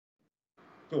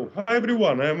So, hi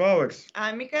everyone, I'm Alex.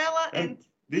 I'm Michaela, and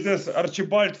this is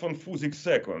Archibald von Fusik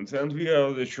II, and we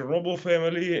are the Chernobyl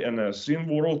family and a Scene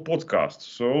World podcast.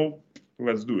 So,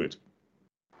 let's do it.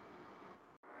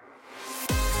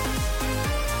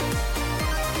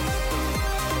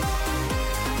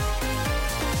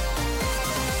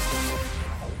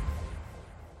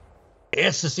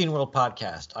 It's the Scene World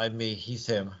podcast. I'm me, he's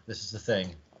him. This is the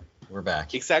thing. We're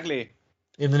back. Exactly.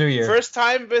 In the new year. First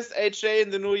time with AJ in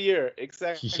the new year.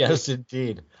 Exactly. Yes,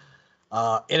 indeed.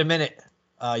 In a minute,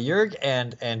 Joerg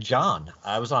and Jon.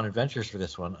 I was on adventures for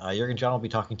this one. Joerg and Jon will be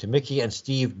talking to Micki and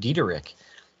Steve Diederich.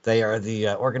 They are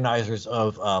the organizers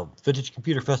of Vintage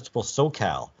Computer Festival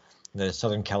SoCal. That is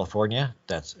Southern California.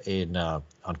 That's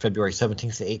on February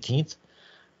 17th to 18th.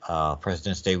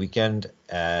 President's Day weekend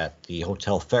at the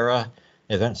Hotel Farrah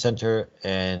Event Center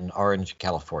in Orange,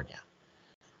 California.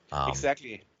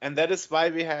 Exactly. And that is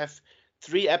why we have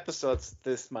 3 episodes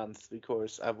this month,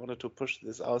 because I wanted to push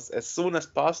this out as soon as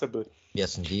possible.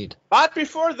 Yes, indeed. But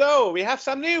before, though, we have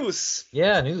some news.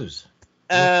 Yeah, news.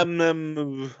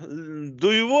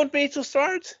 Do you want me to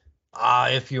start?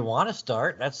 If you want to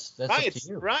start, that's right, up to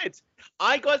you. Right.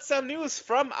 I got some news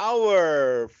from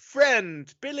our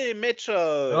friend Billy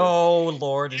Mitchell. Oh,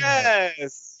 Lord.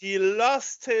 Yes, he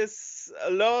lost his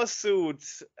lawsuit.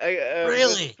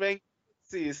 Really?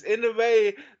 In a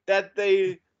way that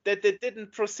they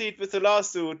didn't proceed with the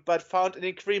lawsuit, but found an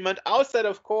agreement outside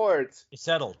of court. They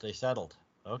settled. Okay.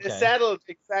 They settled,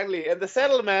 exactly. And the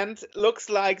settlement looks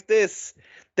like this.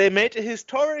 They made a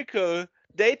historical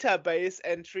database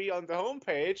entry on the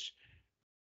homepage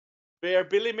where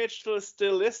Billy Mitchell is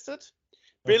still listed.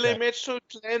 Okay. Billy Mitchell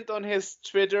claimed on his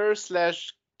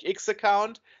Twitter/X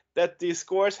account that the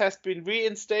scores has been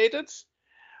reinstated.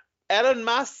 Elon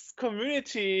Musk's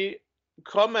community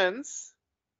comments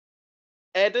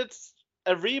added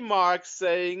a remark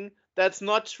saying that's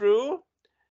not true.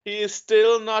 He is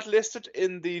still not listed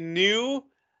in the new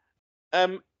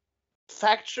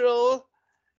factual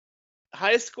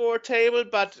high score table,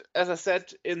 but as I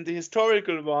said, in the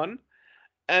historical one.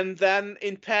 And then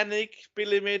in panic,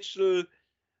 Billy Mitchell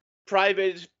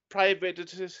privated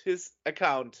his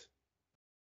account.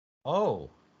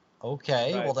 Oh,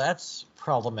 okay. Right. Well, that's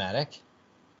problematic.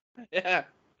 Yeah.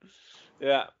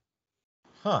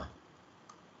 Huh.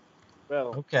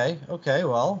 Well. Okay,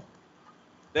 well.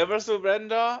 Never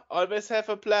surrender, always have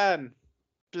a plan.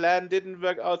 Plan didn't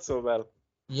work out so well.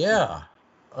 Yeah.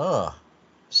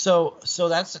 So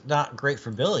that's not great for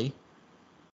Billy.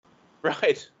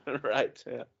 Right.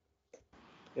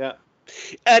 Yeah.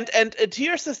 And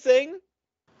here's the thing.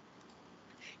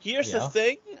 The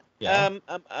thing. Yeah.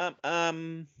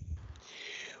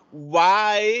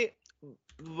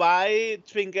 Why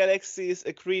Twin Galaxies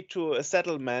agreed to a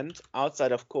settlement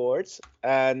outside of court,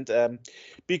 and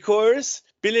because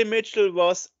Billy Mitchell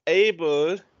was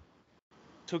able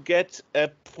to get a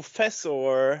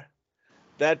professor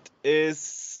that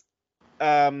is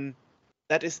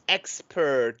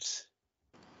expert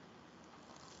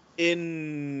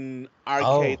in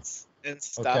arcades and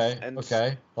stuff.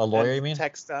 Okay. A lawyer, you mean?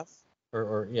 Tech stuff.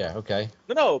 Or yeah. Okay.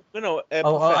 No.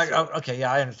 Okay.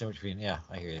 Yeah, I understand what you mean. Yeah,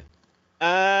 I hear you.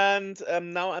 And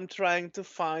now I'm trying to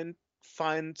find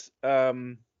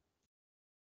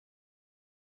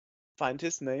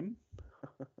his name.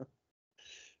 Of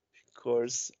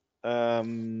course.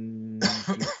 Let's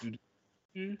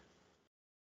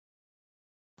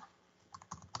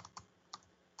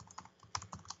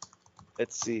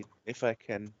see if I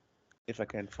can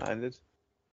find it.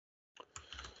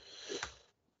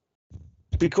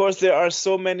 Because there are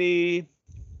so many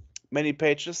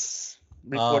pages.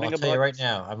 I'll tell you right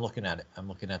now. I'm looking at it. I'm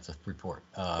looking at the report.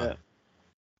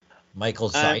 Michael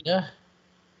Zaida?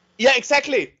 Yeah,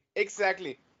 exactly.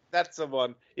 That's the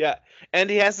one. Yeah. And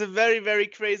he has a very, very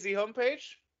crazy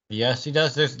homepage. Yes, he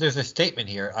does. There's a statement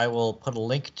here. I will put a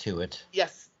link to it.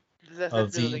 Yes.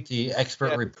 Of the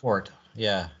expert report.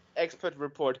 Yeah. Expert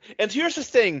report. And here's the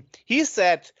thing. He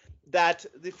said that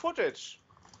the footage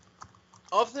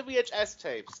of the VHS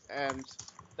tapes, and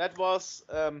that was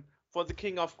for the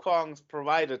King of Kongs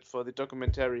provided for the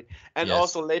documentary, and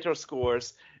also later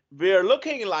scores, we're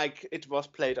looking like it was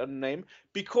played on name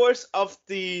because of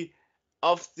the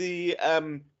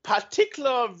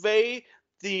particular way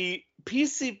the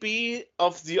PCB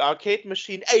of the arcade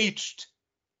machine aged.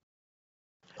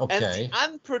 Okay. And the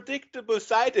unpredictable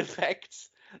side effects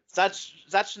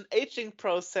such an aging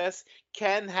process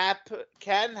can have to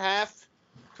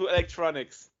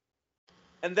electronics.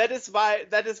 And that is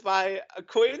why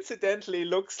coincidentally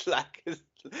looks like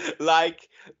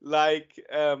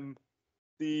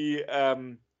the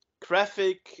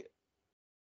graphic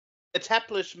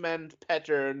establishment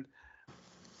pattern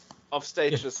of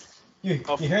stages. You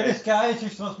hear this, guys? You're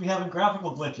supposed to be having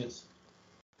graphical glitches.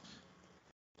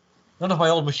 None of my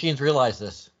old machines realize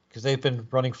this because they've been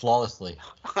running flawlessly.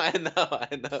 I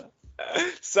know.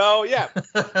 So yeah.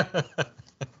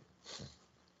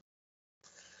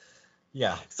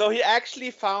 Yeah. So he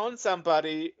actually found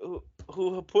somebody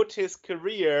who put his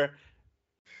career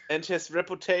and his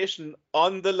reputation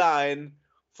on the line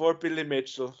for Billy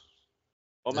Mitchell.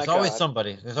 Oh my God. There's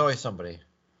always somebody. I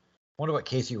wonder what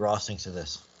Casey Ross thinks of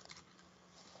this.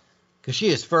 Because she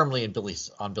is firmly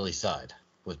on Billy's side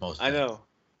with most. I know.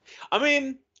 I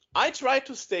mean, I try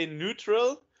to stay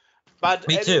neutral, but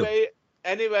Me too.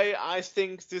 Anyway, I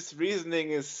think this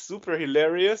reasoning is super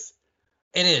hilarious.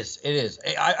 It is.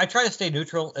 I try to stay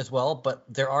neutral as well, but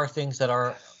there are things that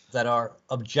are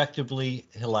objectively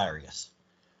hilarious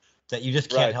that you just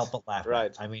can't help but laugh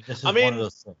at. I mean, this is one of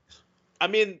those things. I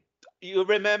mean, you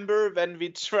remember when we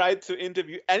tried to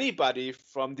interview anybody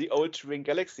from the old Twin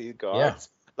Galaxy guards,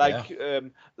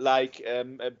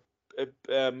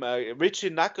 Richie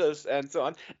Knuckles and so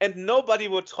on, and nobody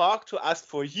would talk to us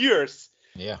for years.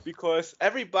 Yeah. Because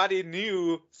everybody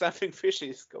knew something fishy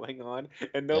is going on,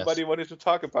 and nobody wanted to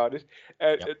talk about it.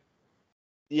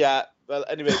 Well,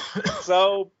 anyway,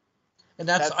 so. And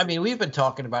I mean, we've been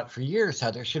talking about for years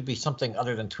how there should be something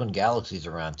other than Twin Galaxies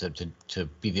around to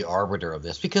be the arbiter of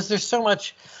this, because there's so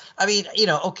much. I mean,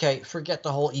 okay, forget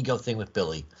the whole ego thing with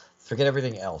Billy, forget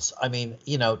everything else. I mean,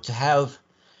 to have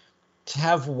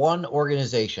one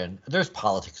organization, there's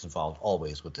politics involved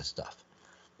always with this stuff.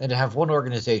 And to have one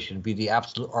organization be the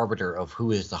absolute arbiter of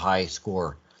who is the high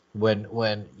score, when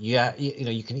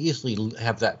you can easily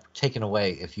have that taken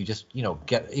away if you just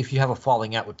if you have a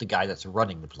falling out with the guy that's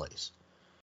running the place.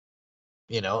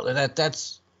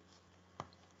 That's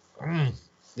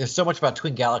there's so much about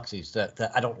Twin Galaxies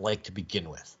that I don't like to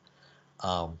begin with,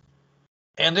 and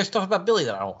there's stuff about Billy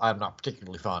that I'm not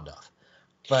particularly fond of.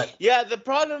 But yeah, the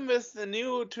problem with the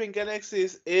new Twin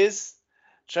Galaxies is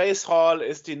Chase Hall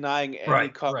is denying any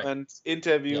comment,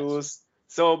 interviews. Yes.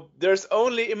 So there's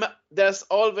always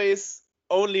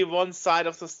only one side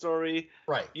of the story.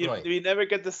 Right. We never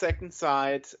get the second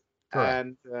side.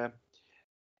 Correct. And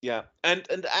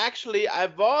and actually I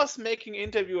was making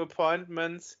interview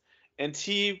appointments and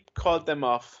he called them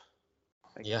off.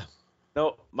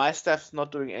 No, my staff's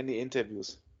not doing any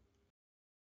interviews.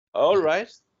 All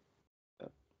right.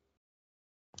 What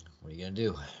are you gonna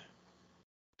do?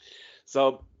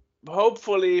 So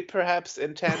hopefully, perhaps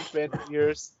in 10, 20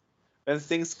 years, when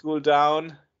things cool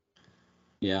down,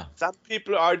 some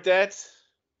people are dead,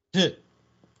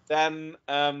 then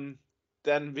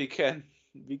we can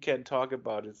talk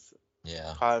about it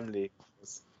calmly.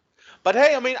 But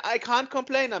hey, I mean, I can't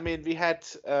complain. I mean, we had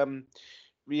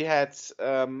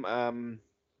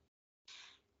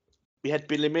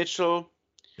Billy Mitchell.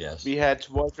 Yes. We had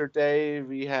Walter Day.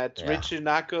 We had Richie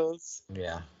Knuckles.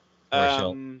 Yeah.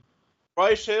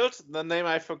 Roy Schild, the name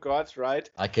I forgot, right?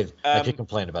 I could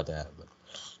complain about that. But.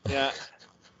 Yeah.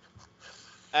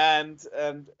 And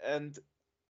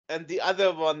the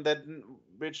other one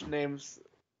which name's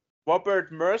Robert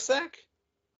Mersack?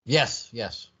 Yes.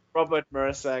 Robert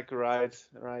Mersack, right.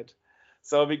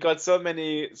 So we got so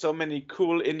many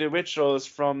cool individuals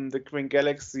from the Twin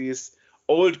Galaxies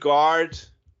old guard.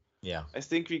 Yeah. I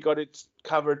think we got it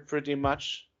covered pretty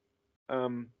much.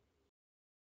 Yeah.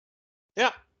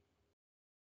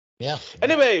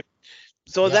 Anyway,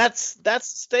 so that's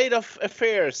state of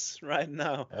affairs right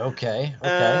now. Okay.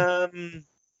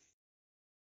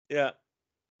 Yeah.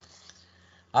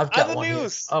 I've got other one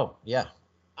news. Here. Oh, yeah.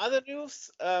 Other news.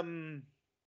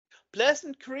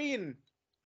 Pleasant Green,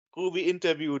 who we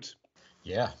interviewed.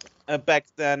 Yeah. Back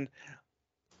then,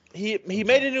 he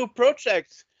made a new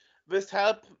project with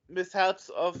helps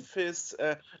of his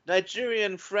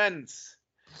Nigerian friends,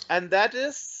 and that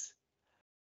is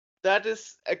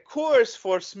a course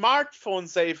for smartphone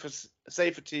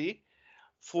safety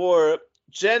for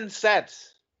Gen Z,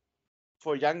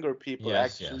 for younger people,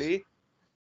 actually,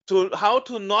 to how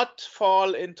to not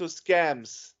fall into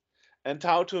scams and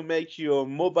how to make your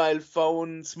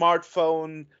smartphone.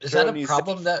 Is that a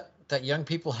problem that young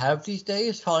people have these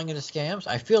days, falling into scams?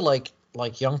 I feel like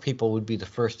young people would be the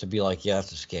first to be like, yeah,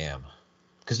 it's a scam,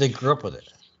 because they grew up with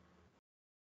it.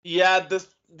 Yeah,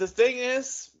 the thing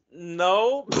is,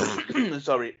 no,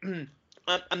 sorry.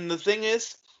 And the thing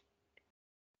is,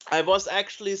 I was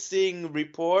actually seeing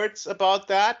reports about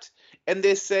that, and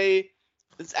they say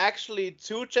it's actually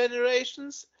two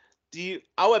generations.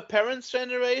 Our parents'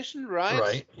 generation, right?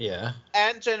 Right, yeah.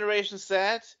 And Generation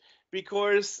Z,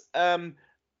 because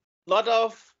lot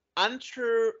of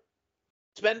under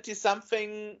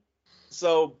 20-something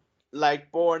so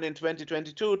like born in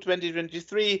 2022,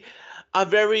 2023, are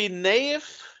very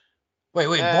naive. Wait,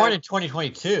 born in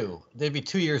 2022. They'd be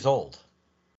 2 years old.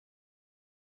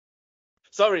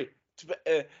 Sorry,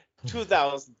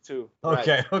 2002.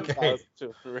 Okay, right,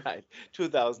 2002, right,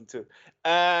 2002.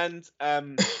 And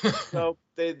so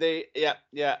they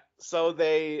so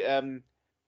they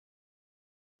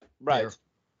right.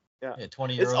 Yeah.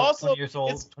 20 It's also 20 years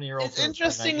old. it's 20-year-old.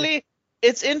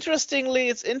 it's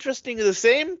interestingly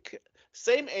the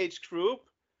same age group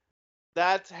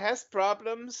that has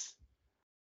problems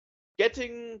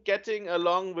getting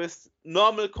along with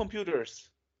normal computers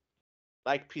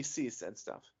like PCs and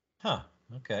stuff. Huh.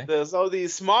 Okay. So the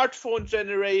smartphone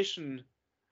generation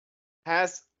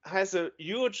has a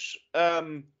huge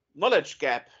knowledge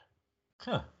gap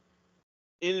Huh.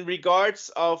 in regards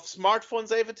of smartphone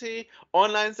safety,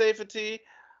 online safety,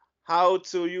 how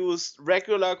to use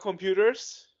regular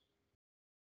computers.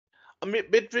 I mean,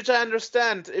 which I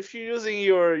understand. If you're using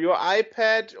your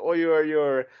iPad or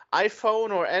your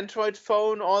iPhone or Android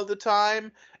phone all the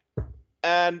time,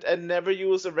 and never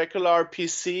use a regular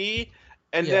PC,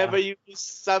 and never use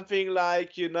something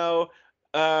like emails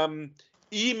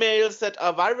that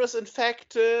are virus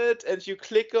infected, and you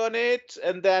click on it,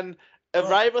 and then a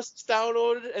virus is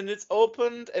downloaded and it's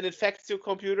opened and infects your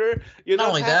computer. You Not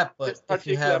don't only have that, but this if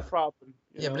you particular have problem.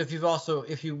 Yeah, but if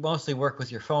you mostly work with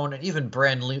your phone and even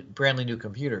brandly new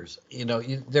computers,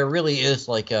 there really is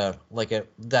like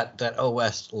that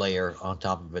OS layer on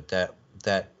top of it that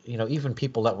even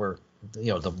people that were the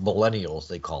millennials,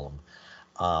 they call them,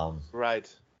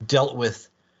 right, dealt with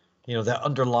that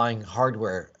underlying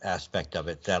hardware aspect of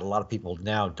it that a lot of people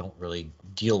now don't really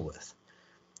deal with.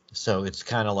 So it's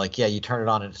kind of like, you turn it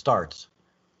on and it starts,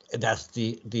 and that's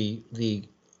the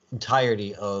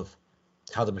entirety of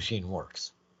how the machine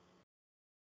works.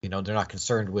 They're not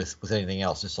concerned with anything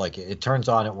else. It's like it turns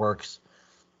on, it works.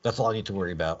 That's all I need to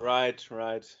worry about. Right.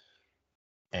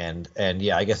 And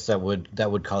yeah, I guess that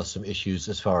would cause some issues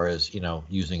as far as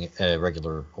using a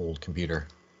regular old computer.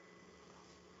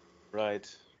 Right.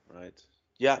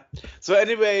 Yeah. So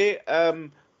anyway,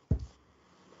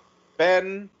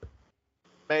 Ben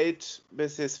made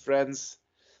with his friends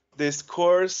this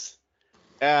course,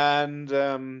 and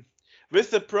with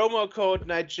the promo code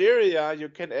Nigeria, you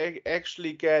can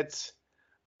actually get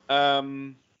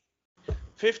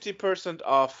 50%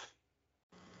 off.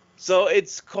 So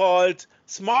it's called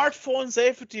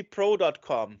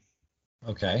smartphonesafetypro.com.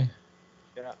 Okay.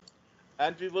 Yeah.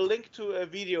 And we will link to a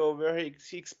video where he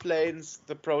explains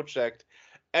the project,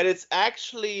 and it's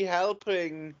actually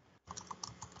helping.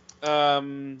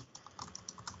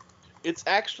 It's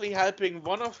actually helping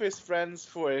one of his friends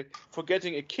for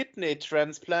getting a kidney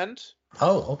transplant.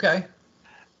 Oh, okay.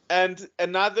 And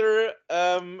another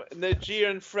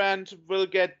Nigerian friend will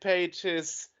get paid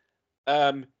his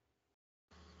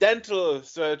dental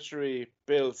surgery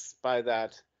bills by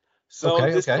that. So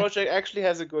this project actually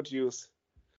has a good use.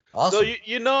 Awesome. So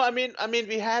I mean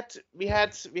we had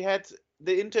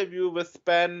the interview with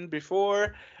Ben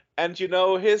before, and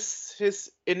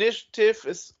his initiative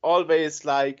is always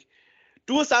like,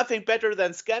 do something better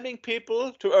than scamming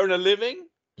people to earn a living.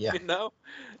 Yeah.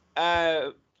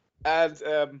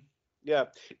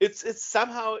 It's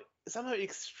somehow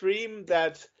extreme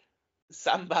that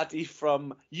somebody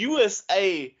from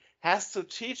USA has to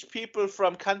teach people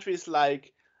from countries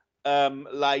like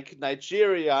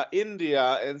Nigeria,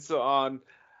 India, and so on,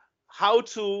 how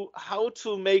to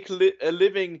make a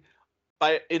living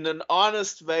in an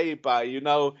honest way by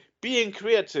being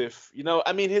creative.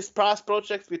 I mean, his past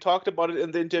projects, we talked about it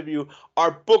in the interview,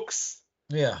 are books.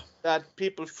 Yeah. That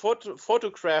people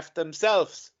photograph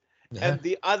themselves. Yeah. And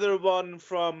the other one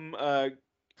from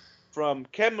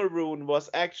Cameroon was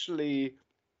actually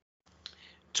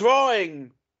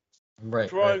drawing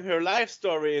her life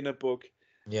story in a book.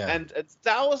 Yeah. And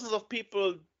thousands of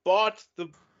people bought the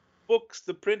books,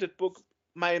 the printed book,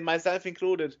 myself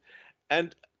included.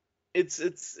 And it's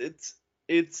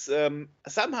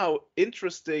somehow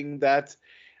interesting that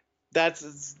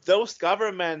those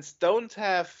governments don't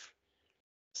have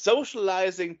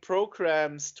socializing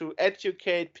programs to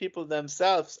educate people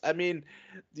themselves. I mean,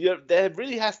 there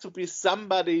really has to be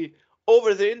somebody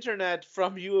over the internet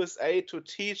from USA to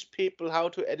teach people how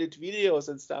to edit videos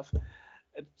and stuff,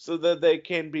 so that they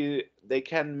can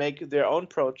make their own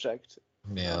project.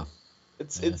 Yeah.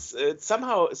 It's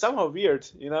somehow weird,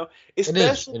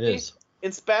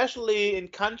 especially in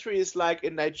countries like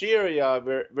in Nigeria,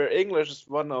 where English is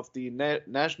one of the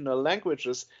national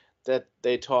languages that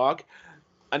they talk.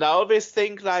 And I always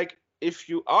think, like, if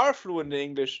you are fluent in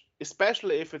English,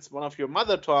 especially if it's one of your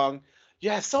mother tongue, you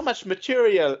have so much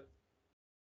material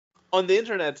on the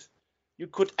internet you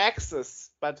could access,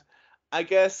 but I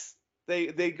guess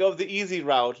they go the easy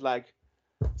route, like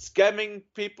scamming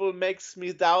people makes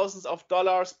me thousands of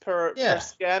dollars per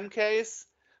scam case.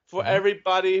 For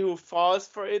everybody who falls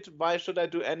for it, why should I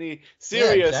do any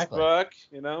serious work?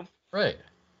 Right.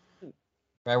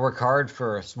 I work hard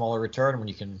for a smaller return when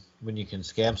you can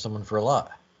scam someone for a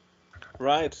lot.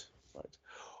 Right.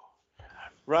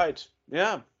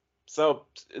 Yeah. So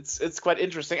it's quite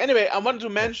interesting. Anyway, I wanted to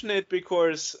mention it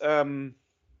because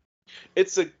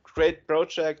it's a great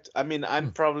project. I mean,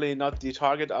 I'm probably not the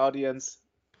target audience,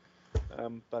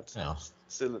 but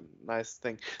still a nice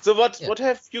thing. So what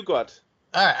have you got?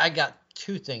 All right, I got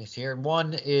two things here.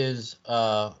 One is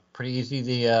pretty easy.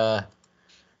 The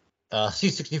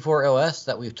C64 OS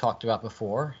that we've talked about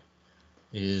before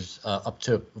is up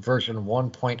to version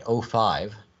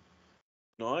 1.05.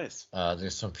 Nice.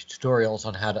 There's some tutorials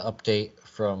on how to update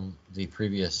from the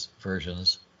previous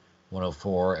versions,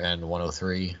 104 and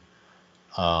 103.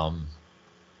 I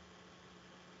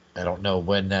don't know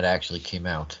when that actually came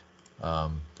out,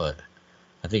 but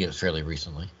I think it was fairly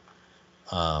recently.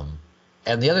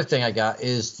 And the other thing I got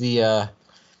is the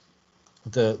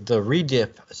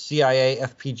REDIP CIA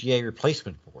FPGA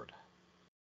replacement board.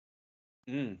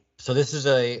 So this is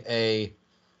this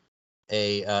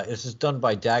is done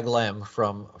by Dag Lem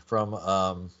from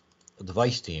the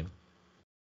Vice team.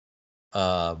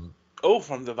 From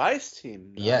the Vice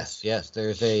team. Nice. Yes. There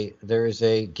is a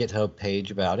GitHub page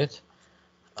about it,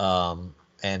 and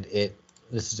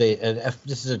this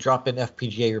is a drop-in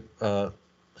FPGA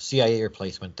CIA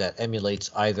replacement that emulates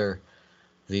either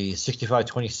the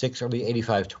 6526 or the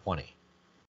 8520.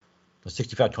 The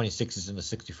 6526 is in the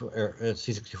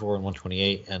C64 and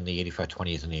 128, and the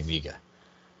 8520 is in the Amiga.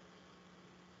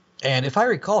 And if I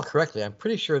recall correctly, I'm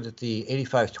pretty sure that the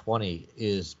 8520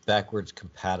 is backwards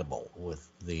compatible with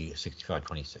the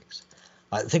 6526.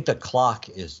 I think the clock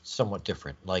is somewhat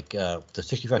different. Like the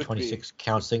 6526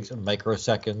 counts things in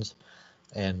microseconds,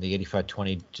 and the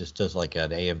 8520 just does like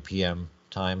an AM/PM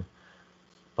time.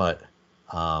 But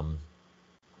I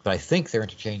think they're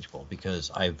interchangeable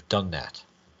because I've done that.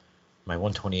 My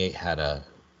 128 had the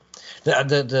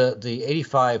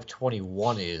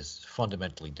 8521 is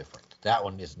fundamentally different. That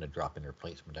one isn't a drop-in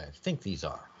replacement. I think these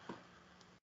are.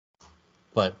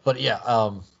 But yeah,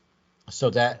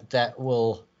 so that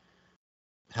will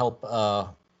help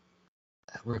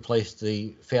replace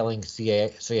the failing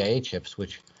CIA chips,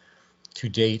 which to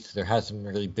date there hasn't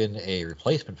really been a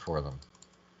replacement for them.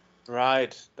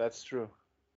 Right, that's true.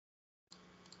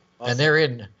 Awesome. And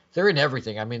they're in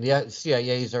everything. I mean, the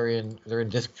CIAs they're in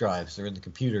disk drives, they're in the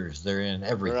computers, they're in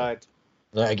everything. Right.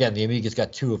 Again, the Amiga's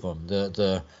got two of them.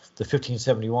 The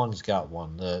 1571's got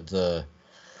one. The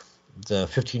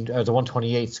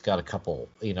 128's got a couple.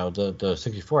 The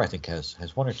 64 I think has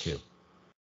one or two.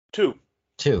 Two,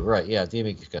 right? Yeah, the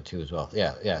Amiga's got two as well.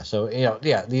 Yeah. So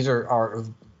these are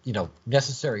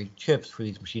necessary chips for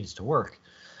these machines to work,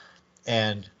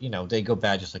 and they go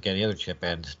bad just like any other chip.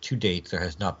 And to date, there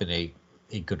has not been a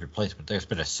good replacement. There's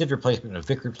been a SID replacement, a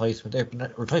VIC replacement. There have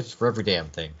been replacements for every damn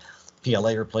thing.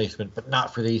 PLA replacement, but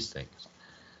not for these things.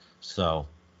 So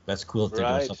that's cool that they're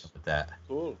doing something with that.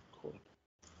 Cool.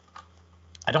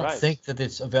 I don't think that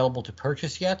it's available to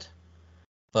purchase yet,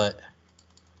 but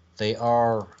I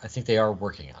think they are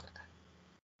working on it.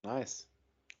 Nice.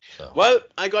 So. Well,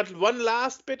 I got one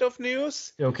last bit of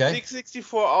news. Okay.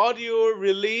 664 Audio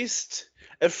released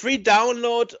a free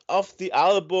download of the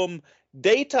album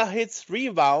Data Hits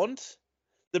Rewound,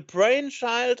 the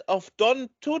brainchild of Don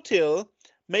Tutil,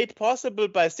 made possible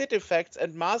by SID Effects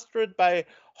and mastered by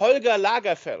Holger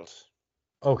Lagerfeld.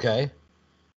 Okay.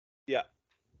 Yeah.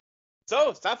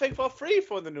 So, something for free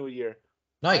for the new year.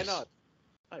 Nice. Why not?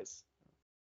 Nice.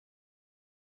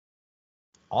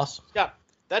 Awesome. Yeah,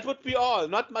 that would be all.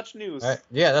 Not much news. All right.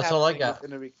 Yeah, that's all I got.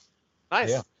 In a week. Nice.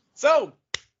 Yeah. So,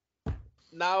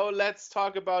 now let's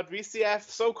talk about VCF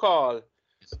SoCal.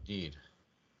 Yes, indeed.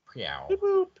 Meow. Boop,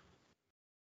 boop.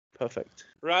 Perfect.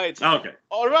 Right. Okay.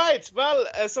 All right. Well,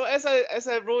 so as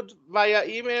I wrote via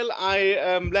email,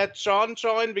 I let Jon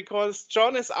join because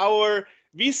Jon is our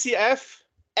VCF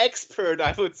expert,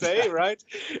 I would say, right?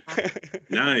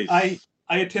 Nice.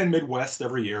 I attend Midwest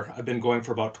every year. I've been going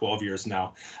for about 12 years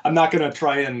now. I'm not going to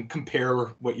try and compare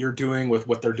what you're doing with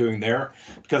what they're doing there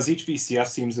because each VCF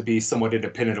seems to be somewhat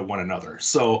independent of one another.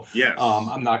 So yes.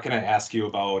 I'm not going to ask you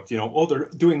about, they're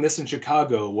doing this in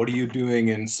Chicago. What are you doing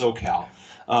in SoCal?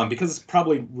 Because it's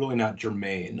probably really not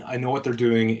germane. I know what they're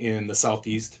doing in the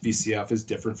Southeast VCF is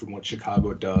different from what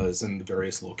Chicago does and the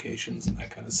various locations and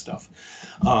that kind of stuff.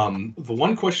 The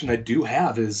one question I do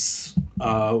have is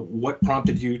what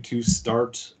prompted you to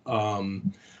start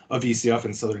a of VCF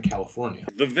in Southern California.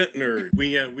 The Vit Nerd.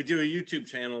 We do a YouTube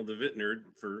channel, The Vit Nerd,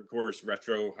 for, of course,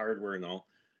 retro hardware and all.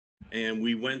 And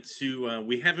we went to,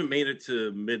 we haven't made it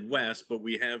to Midwest, but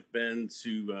we have been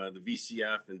to the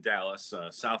VCF in Dallas,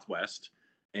 Southwest,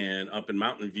 and up in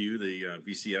Mountain View, the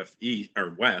VCF East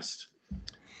or West.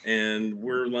 And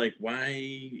we're like,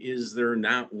 why is there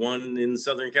not one in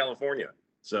Southern California?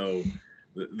 So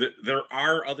there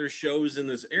are other shows in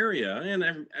this area,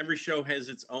 and every show has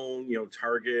its own,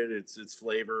 target, its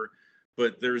flavor,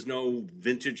 but there's no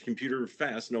Vintage Computer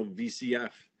Fest, no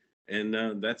VCF.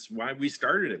 And that's why we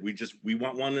started it. We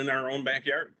want one in our own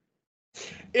backyard.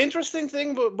 Interesting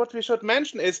thing, what we should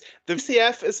mention is the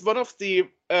VCF is one of the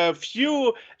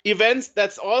few events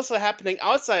that's also happening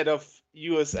outside of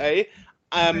USA.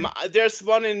 There's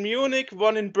one in Munich,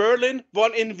 one in Berlin,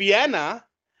 one in Vienna,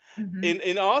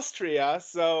 in Austria.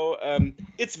 So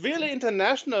it's really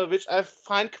international, which I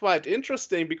find quite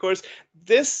interesting, because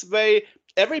this way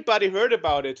everybody heard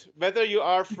about it, whether you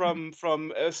are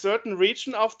from a certain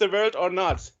region of the world or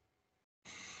not.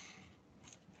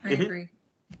 I agree.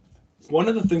 One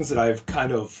of the things that I've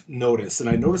kind of noticed, and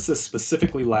I noticed this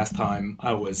specifically last time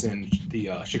I was in the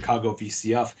Chicago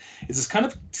VCF, is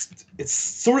it's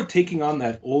sort of taking on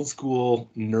that old school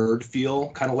nerd feel,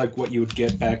 kind of like what you would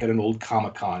get back at an old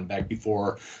Comic-Con back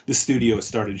before the studios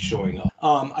started showing up.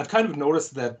 I've kind of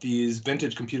noticed that these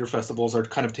vintage computer festivals are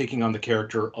kind of taking on the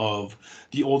character of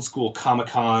the old school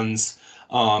Comic-Cons,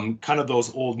 kind of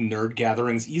those old nerd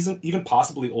gatherings, even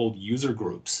possibly old user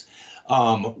groups.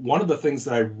 One of the things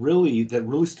that really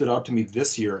stood out to me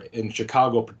this year in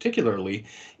Chicago particularly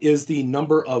is the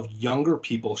number of younger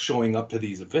people showing up to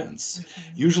these events.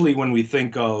 Usually when we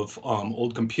think of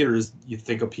old computers, you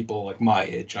think of people like my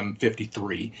age. I'm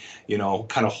 53,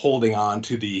 kind of holding on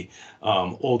to the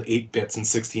old 8-bits and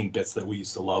 16-bits that we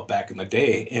used to love back in the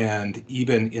day. And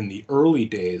even in the early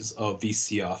days of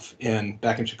VCF, and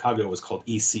back in Chicago it was called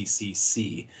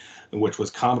ECCC, which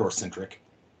was Commodore-centric.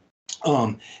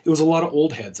 It was a lot of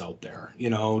old heads out there,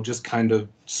 just kind of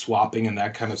swapping and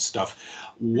that kind of stuff.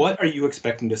 What are you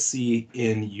expecting to see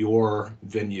in your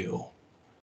venue?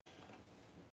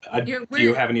 Do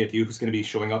you have any idea who's going to be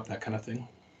showing up, that kind of thing?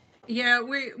 Yeah,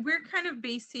 we're kind of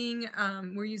basing,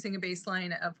 we're using a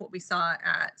baseline of what we saw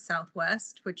at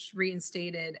Southwest, which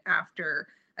reinstated after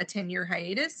a 10-year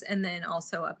hiatus, and then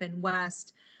also up in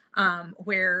West,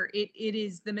 where it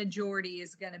is the majority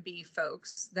is going to be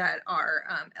folks that are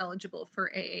eligible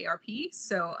for AARP.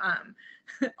 So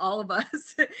all of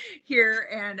us here,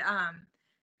 and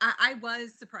I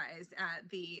was surprised at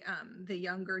the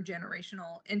younger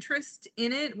generational interest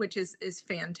in it, which is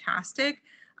fantastic.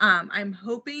 I'm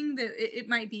hoping that it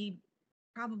might be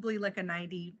probably like a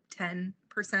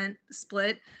 90-10%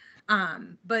 split.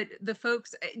 But the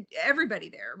folks, everybody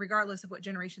there, regardless of what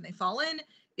generation they fall in,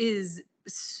 is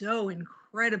so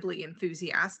incredibly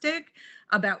enthusiastic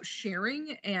about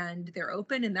sharing, and they're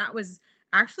open. And that was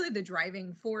actually the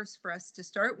driving force for us to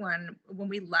start when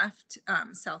we left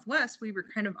Southwest. We were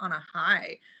kind of on a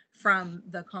high from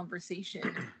the conversation,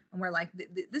 and we're like,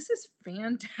 this is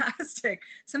fantastic.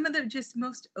 Some of the just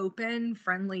most open,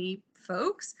 friendly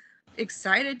folks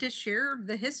excited to share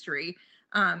the history.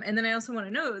 And then I also want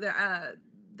to know that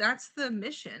that's the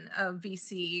mission of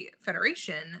VC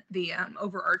Federation, the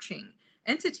overarching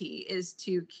entity, is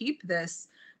to keep this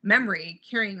memory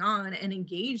carrying on and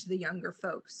engage the younger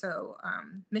folks. So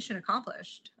mission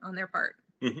accomplished on their part.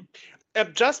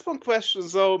 Just one question,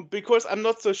 though, because I'm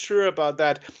not so sure about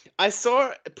that. I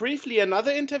saw briefly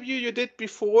another interview you did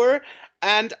before,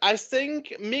 and I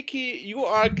think, Micki, you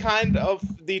are kind of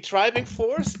the driving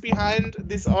force behind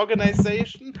this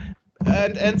organization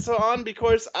and so on,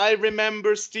 because I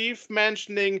remember Steve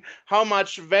mentioning how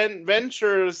much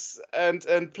ventures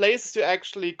and places you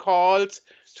actually called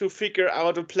to figure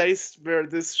out a place where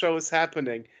this show is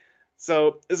happening.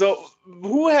 So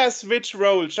who has which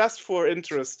role, just for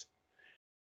interest?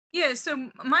 Yeah, so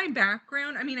my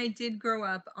background, I mean, I did grow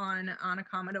up on a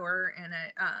Commodore,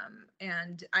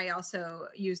 and I also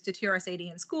used a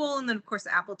TRS-80 in school, and then of course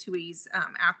Apple IIes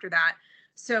after that.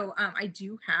 So I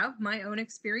do have my own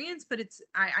experience, but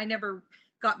I never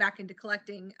got back into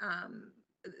collecting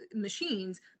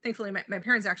machines. Thankfully, my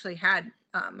parents actually had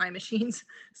my machines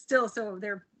still, so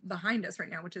they're behind us right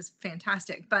now, which is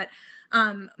fantastic. But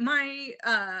my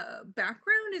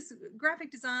background is graphic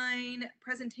design,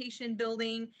 presentation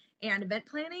building, and event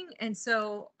planning. And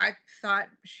so I thought,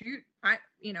 shoot, I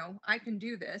can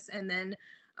do this. And then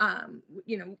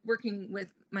working with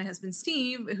my husband,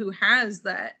 Steve, who has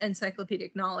that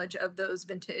encyclopedic knowledge of those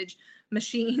vintage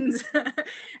machines,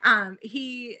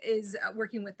 he is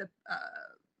working with the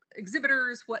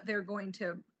exhibitors, what they're going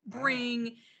to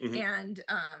bring, and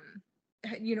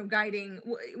guiding.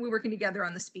 We're working together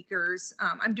on the speakers.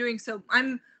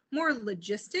 I'm more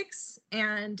logistics,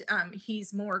 and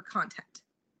he's more content.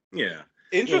 Yeah.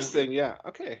 Interesting. Well, yeah.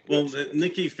 Okay. Well, Good.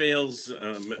 Micki fails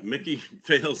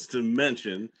to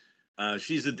mention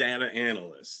she's a data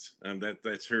analyst, and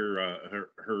that's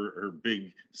her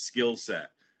big skill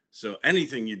set. So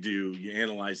anything you do, you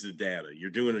analyze the data. You're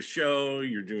doing a show,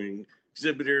 you're doing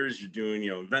exhibitors, you're doing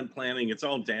event planning. It's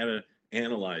all data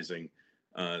analyzing.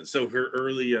 So her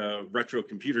early retro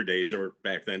computer days, or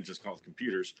back then just called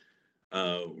computers,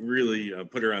 really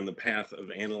put her on the path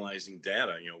of analyzing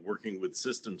data. Working with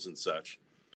systems and such.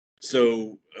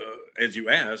 So, as you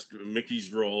asked,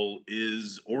 Micki's role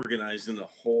is organizing the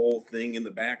whole thing in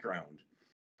the background.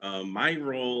 My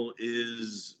role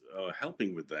is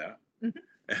helping with that,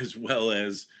 as well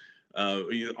as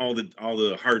all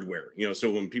the hardware. So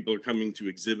when people are coming to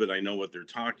exhibit, I know what they're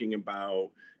talking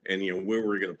about, and where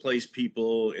we're going to place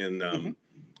people, and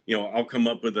I'll come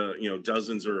up with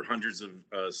dozens or hundreds of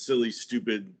silly,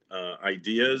 stupid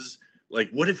ideas. Like,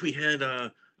 what if we had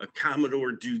a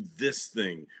Commodore do this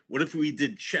thing? What if we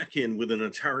did check-in with an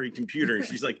Atari computer? And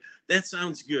she's like, that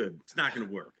sounds good. It's not going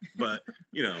to work, but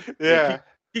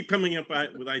keep coming up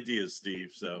with ideas,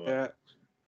 Steve. So yeah.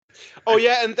 Oh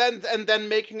yeah, and then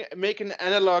making an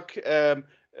analog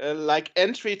like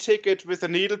entry ticket with a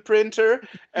needle printer,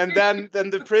 and then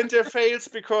the printer fails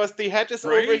because the head is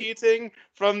overheating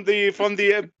from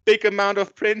the big amount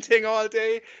of printing all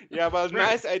day. Yeah, well,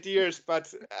 nice ideas,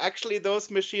 but actually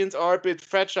those machines are a bit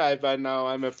fragile by now,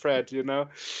 I'm afraid.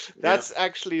 That's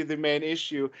actually the main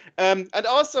issue. And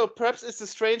also, perhaps it's a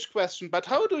strange question, but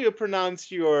how do you pronounce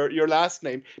your last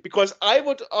name? Because I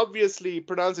would obviously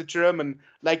pronounce it German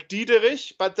like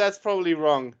Diederich, but that's probably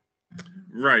wrong.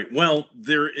 Right. Well,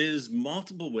 there is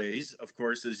multiple ways, of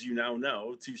course, as you now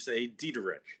know, to say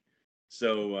Diederich.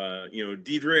 So,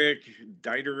 Diederich.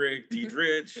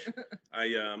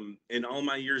 I, in all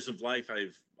my years of life,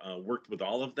 I've worked with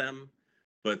all of them,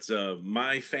 but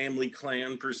my family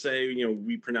clan per se,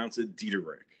 we pronounce it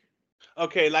Diederich.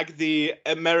 Okay, like the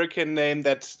American name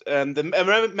that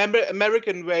the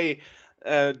American way,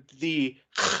 the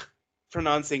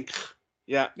pronouncing.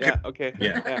 Yeah. Okay.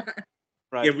 Yeah.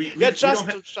 Right. Yeah,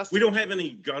 we don't have any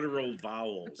guttural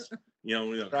vowels.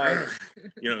 Right.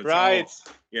 Right.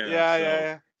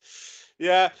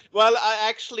 Yeah. Well, I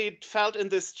actually felt in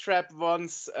this trap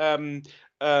once, where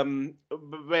when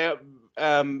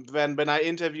I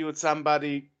interviewed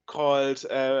somebody called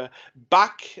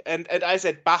Bach, and I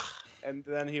said Bach, and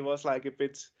then he was like a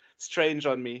bit strange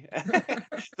on me.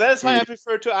 That's why I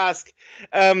prefer to ask.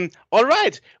 All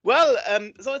right. Well,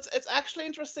 so it's actually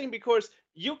interesting because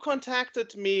you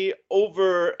contacted me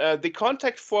over the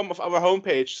contact form of our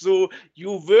homepage. So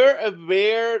you were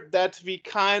aware that we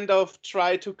kind of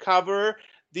try to cover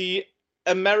the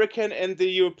American and the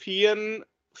European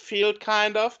field,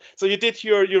 kind of. So you did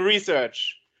your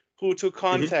research, who to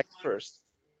contact first.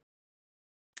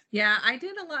 Yeah, I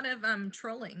did a lot of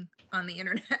trolling on the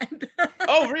internet.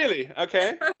 Oh, really?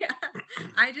 Okay. Yeah.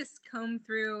 I just combed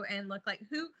through and looked like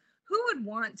who would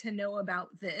want to know about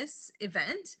this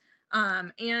event.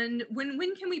 And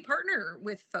when can we partner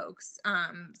with folks?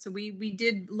 So we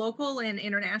did local and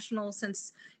international.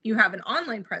 Since you have an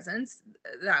online presence,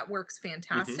 that works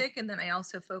fantastic. And then I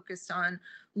also focused on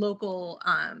local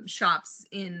shops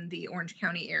in the Orange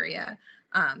County area,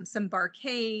 some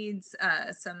barcades,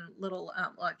 some little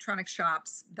electronic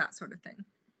shops, that sort of thing.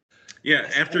 Yeah,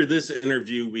 after this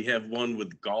interview, we have one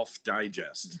with Golf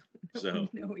Digest. So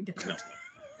No, we don't.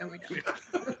 No, we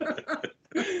don't.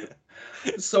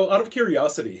 So, out of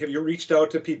curiosity, have you reached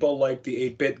out to people like the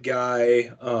 8-Bit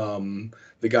guy,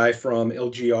 the guy from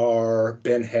LGR,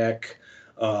 Ben Heck?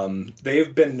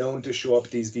 They've been known to show up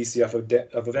at these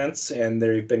VCF of events, and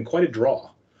they've been quite a draw.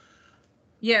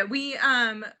 Yeah, we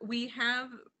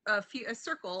have a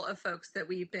circle of folks that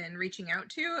we've been reaching out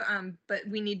to, but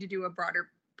we need to do a broader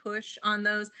push on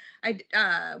those.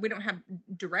 We don't have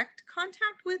direct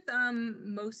contact with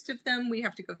most of them. We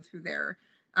have to go through their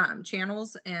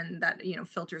channels, and that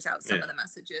filters out some of the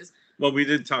messages. Well, we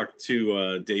did talk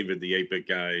to David, the 8-Bit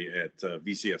guy at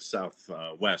VCF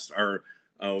Southwest.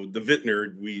 The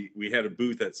Vintner, we had a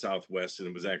booth at Southwest, and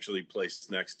it was actually placed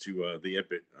next to the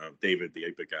 8-Bit David, the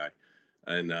 8-Bit guy,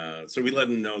 and so we let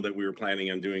him know that we were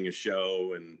planning on doing a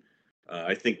show. And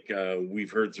I think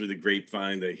we've heard through the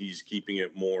grapevine that he's keeping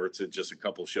it more to just a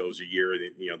couple shows a year,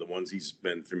 the ones he's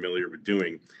been familiar with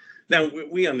doing. Now,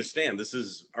 we understand this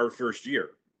is our first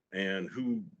year, and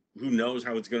who knows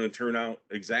how it's going to turn out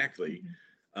exactly.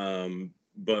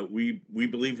 But we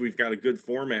believe we've got a good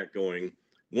format going.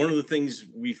 one of the things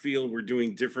we feel we're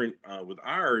doing different with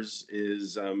ours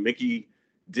is Micki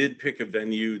did pick a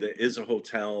venue that is a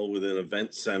hotel with an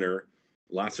event center,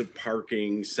 lots of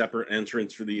parking, separate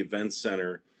entrance for the event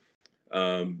center.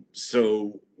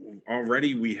 So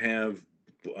already we have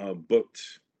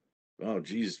booked, oh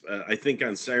geez, I think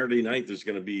on Saturday night there's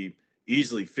going to be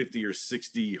easily 50 or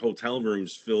 60 hotel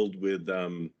rooms filled with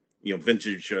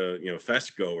vintage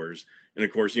fest goers, and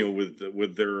of course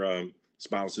with their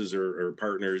spouses or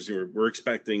partners. We're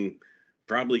expecting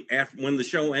probably after when the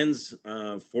show ends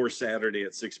for Saturday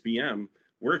at 6 p.m.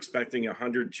 we're expecting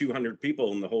 100, 200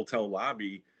 people in the hotel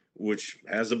lobby, which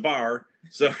has a bar.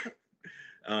 So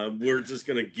we're just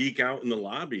going to geek out in the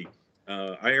lobby.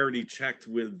 I already checked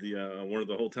with the one of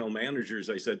the hotel managers.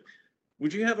 I said,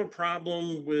 would you have a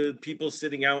problem with people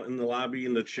sitting out in the lobby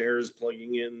in the chairs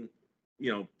plugging in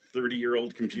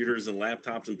 30-year-old computers and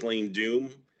laptops and playing Doom?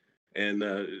 And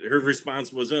her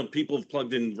response was, people have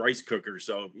plugged in rice cookers,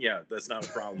 so yeah, that's not a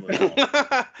problem at all.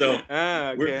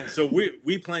 So okay.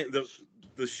 we plan,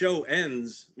 the show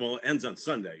ends on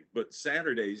Sunday, but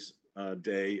Saturday's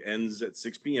day ends at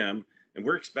 6 p.m. and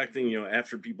we're expecting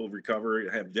after people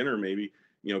recover, have dinner maybe,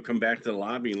 come back to the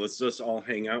lobby and let's just all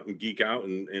hang out and geek out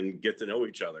and get to know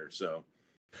each other.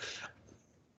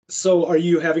 So are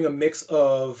you having a mix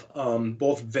of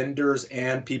both vendors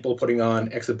and people putting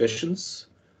on exhibitions?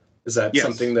 Is that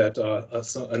something that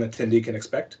an attendee can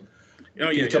expect?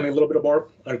 Can you tell me a little bit more?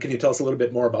 Or can you tell us a little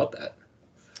bit more about that?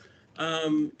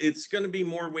 It's going to be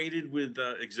more weighted with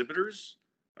exhibitors.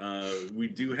 We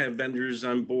do have vendors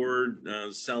on board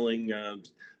selling,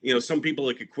 some people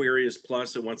like Aquarius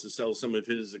Plus that wants to sell some of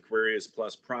his Aquarius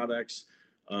Plus products.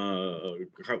 A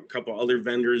couple other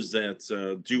vendors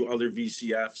that do other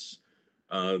VCFs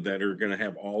that are going to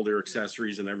have all their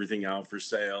accessories and everything out for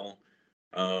sale.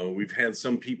 We've had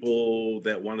some people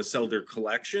that want to sell their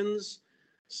collections.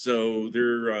 So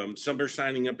they're some are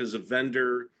signing up as a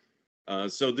vendor.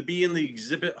 So to be in the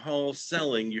exhibit hall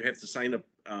selling, you have to sign up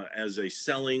as a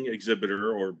selling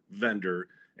exhibitor or vendor,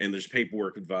 and there's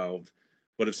paperwork involved.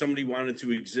 But if somebody wanted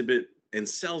to exhibit and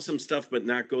sell some stuff but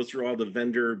not go through all the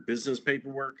vendor business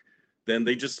paperwork, then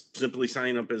they just simply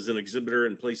sign up as an exhibitor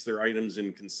and place their items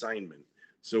in consignment.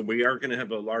 So we are going to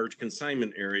have a large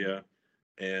consignment area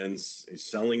and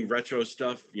selling retro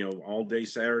stuff, all day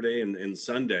Saturday and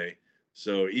Sunday.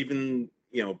 So even,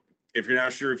 if you're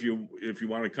not sure if you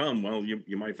want to come, well,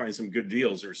 you might find some good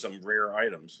deals or some rare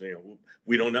items.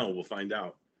 We don't know. We'll find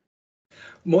out.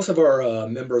 Most of our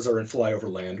members are in flyover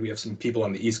land. We have some people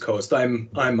on the East Coast. I'm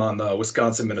on the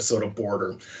Wisconsin-Minnesota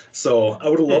border. So I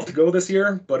would have loved to go this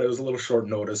year, but it was a little short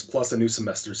notice, plus a new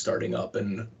semester starting up,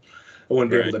 and I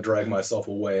wouldn't be able to drag myself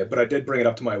away. But I did bring it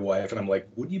up to my wife, and I'm like,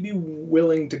 would you be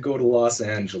willing to go to Los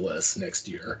Angeles next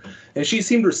year? And she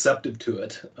seemed receptive to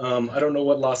it. I don't know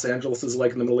what Los Angeles is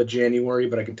like in the middle of January,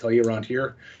 but I can tell you around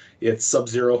here, it's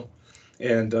sub-zero.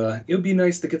 And it would be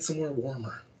nice to get somewhere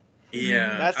warmer.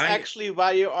 Yeah. That's actually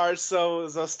why you are so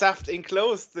stuffed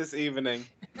enclosed this evening.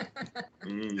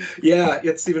 Yeah,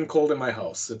 it's even cold in my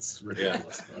house. It's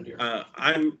ridiculous around here.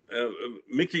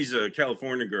 Micki's a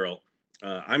California girl.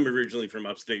 I'm originally from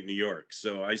upstate New York,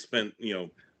 so I spent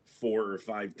 4 or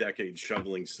 5 decades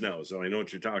shoveling snow, so I know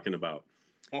what you're talking about.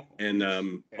 And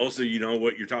also,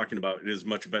 what you're talking about. It is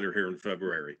much better here in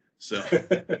February. So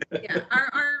yeah,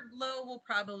 our low will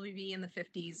probably be in the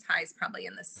 50s, highs probably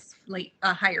in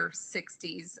the higher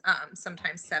 60s,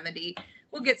 sometimes 70.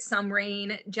 We'll get some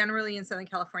rain. Generally in Southern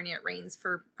California, it rains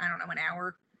for an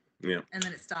hour. Yeah, and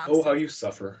then it stops. Oh, how you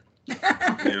suffer.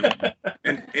 Yeah.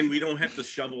 And we don't have to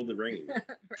shovel the rain.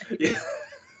 Yeah.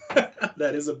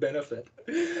 That is a benefit.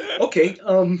 Okay.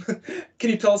 Can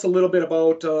you tell us a little bit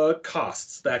about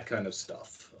costs, that kind of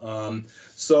stuff? Do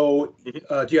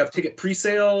you have ticket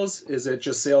pre-sales? Is it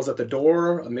just sales at the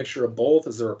door? A mixture of both?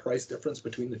 Is there a price difference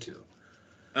between the two?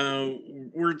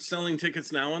 We're selling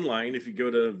tickets now online. If you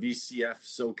go to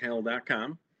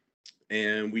VCFSoCal.com,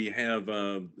 and we have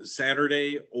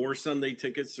Saturday or Sunday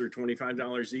tickets are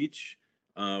 $25 each.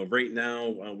 Right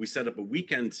now, we set up a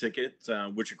weekend ticket,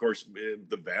 which of course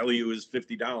the value is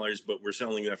 $50, but we're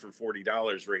selling that for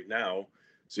 $40 right now.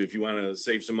 So if you want to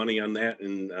save some money on that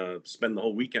and spend the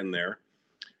whole weekend there.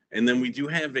 And then we do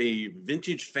have a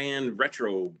vintage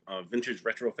retro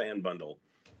fan bundle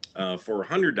for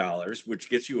 $100, which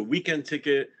gets you a weekend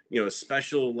ticket, a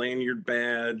special lanyard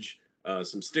badge,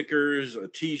 some stickers, a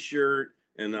T-shirt,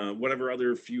 and whatever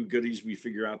other few goodies we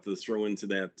figure out to throw into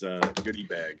that goodie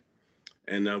bag.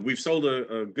 And we've sold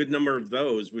a good number of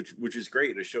those, which is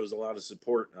great. It shows a lot of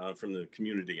support from the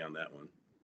community on that one.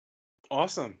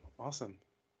 Awesome.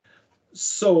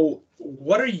 So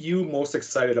what are you most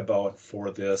excited about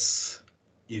for this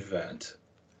event?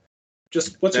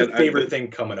 Just what's your favorite thing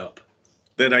coming up?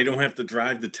 That I don't have to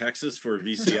drive to Texas for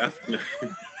VCF.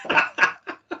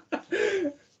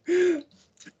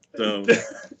 So,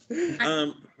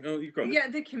 you go ahead. Yeah,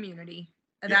 the community.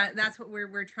 That's what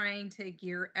we're trying to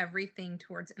gear everything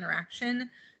towards interaction.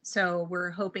 So we're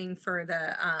hoping for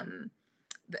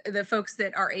the folks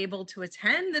that are able to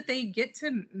attend that they get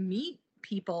to meet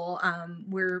people.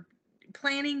 We're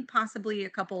planning possibly a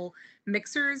couple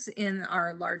mixers in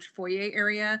our large foyer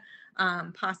area,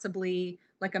 possibly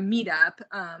like a meetup.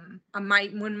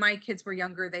 When my kids were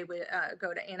younger, they would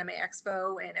go to Anime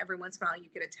Expo, and every once in a while you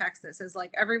get a text that says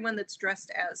like, everyone that's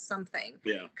dressed as something,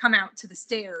 come out to the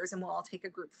stairs and we'll all take a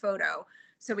group photo.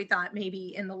 So we thought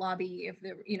maybe in the lobby,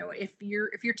 if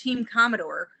you're Team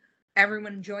Commodore,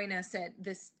 everyone join us at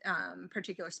this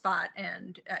particular spot,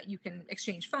 and you can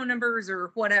exchange phone numbers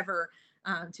or whatever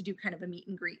to do kind of a meet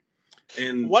and greet.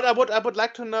 And what I would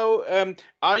like to know,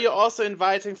 are you also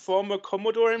inviting former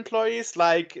Commodore employees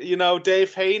like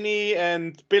Dave Haney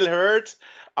and Bill Hurt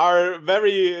are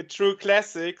very true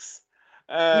classics?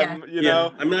 I'm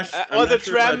not. Or the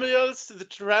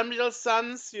Tramuel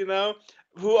sons,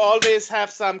 who always have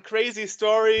some crazy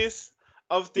stories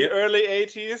of the early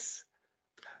 '80s.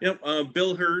 Yep.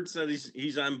 Bill Hurd said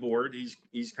he's on board.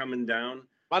 He's coming down.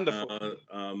 Wonderful.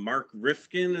 Mark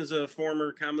Rifkin is a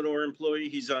former Commodore employee.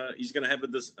 He's going to have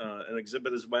an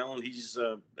exhibit as well, and he's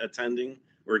attending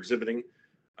or exhibiting.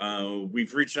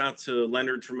 We've reached out to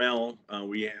Leonard Trammell.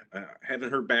 We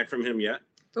haven't heard back from him yet.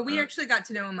 But we actually got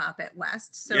to know him up at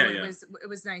West, so it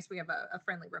was nice. We have a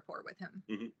friendly rapport with him.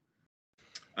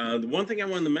 Mm-hmm. The one thing I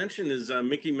wanted to mention is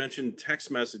Micki mentioned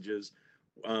text messages.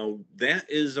 That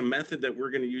is a method that we're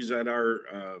going to use at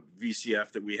our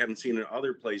VCF that we haven't seen in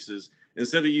other places.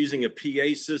 Instead of using a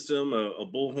PA system, a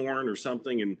bullhorn or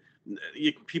something, and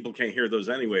people can't hear those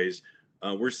anyways,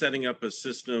 we're setting up a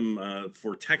system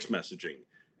for text messaging,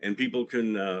 and people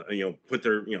can put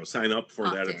their sign up for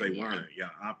that if they want it. Yeah,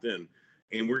 opt in.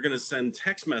 And we're going to send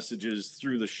text messages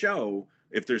through the show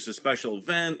if there's a special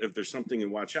event, if there's something to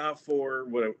watch out for,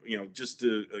 just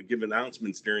to give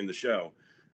announcements during the show.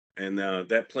 And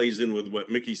that plays in with what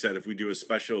Micki said. If we do a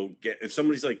special, if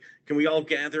somebody's like, can we all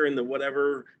gather in the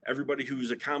whatever, everybody who's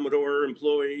a Commodore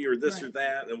employee or this or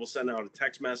that, and we'll send out a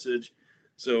text message.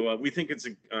 So we think it's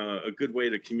a good way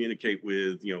to communicate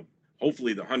with,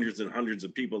 hopefully the hundreds and hundreds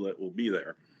of people that will be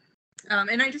there.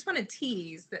 And I just want to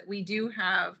tease that we do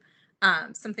have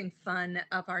something fun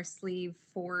up our sleeve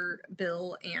for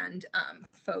Bill and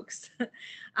folks.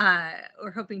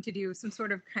 We're hoping to do some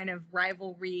sort of kind of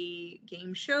rivalry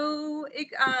game show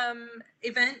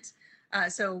event.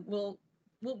 So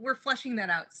we're fleshing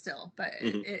that out still, but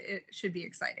it should be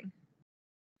exciting.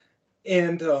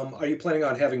 And are you planning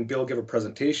on having Bill give a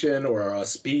presentation or a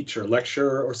speech or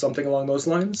lecture or something along those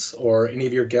lines? Or any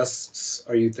of your guests,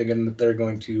 are you thinking that they're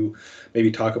going to maybe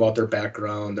talk about their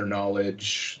background, their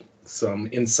knowledge, some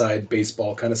inside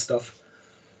baseball kind of stuff?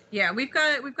 Yeah, we've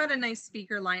got a nice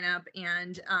speaker lineup,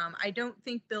 and I don't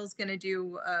think Bill's going to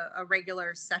do a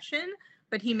regular session,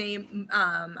 but he may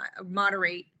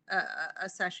moderate a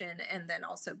session and then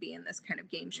also be in this kind of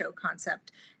game show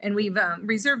concept. And we've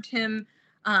reserved him.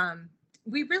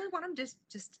 We really want him to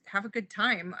just have a good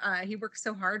time. He works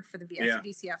so hard for the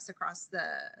VCFs across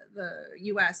the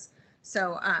U.S.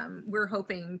 So we're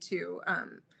hoping to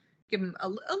give him a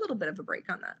little bit of a break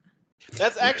on that.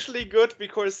 That's actually good,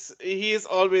 because he is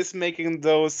always making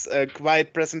those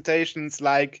quiet presentations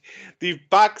like the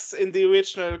bugs in the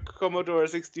original Commodore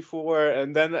 64,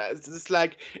 and then it's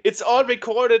like it's all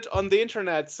recorded on the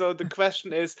internet. So the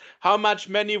question is how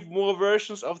many more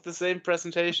versions of the same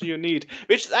presentation you need,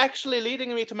 which is actually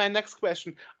leading me to my next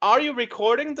question. Are you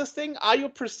recording this thing? Are you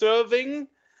preserving?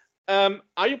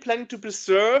 Are you planning to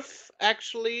preserve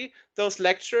actually those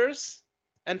lectures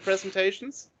and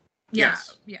presentations?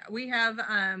 Yes. Yeah, we have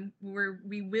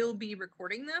we will be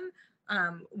recording them.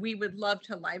 We would love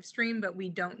to live stream, but we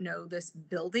don't know this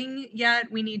building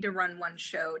yet. We need to run one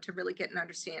show to really get an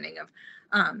understanding of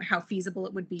how feasible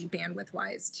it would be bandwidth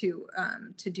wise to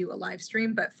do a live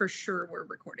stream, but for sure we're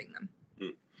recording them.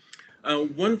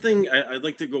 One thing I'd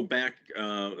like to go back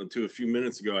to a few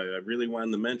minutes ago, I really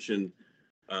wanted to mention,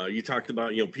 you talked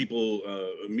about, people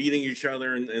meeting each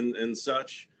other and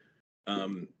such.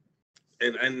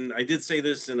 And I did say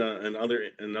this in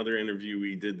another interview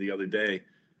we did the other day.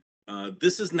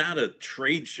 This is not a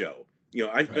trade show.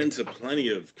 I've been to plenty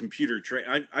of computer trade.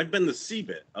 I've been to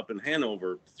CeBIT up in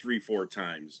Hanover 3-4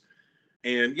 times,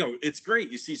 and it's great.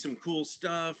 You see some cool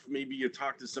stuff. Maybe you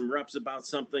talk to some reps about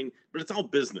something, but it's all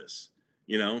business.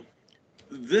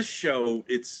 This show,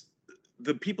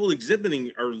 the people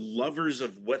exhibiting are lovers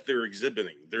of what they're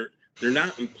exhibiting. They're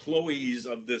not employees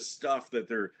of this stuff that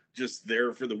they're just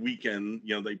there for the weekend.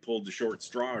 You know, they pulled the short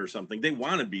straw or something. They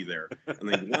want to be there and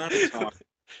they want to talk.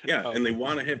 Yeah, and they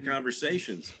want to have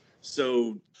conversations.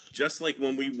 So just like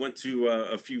when we went to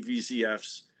a few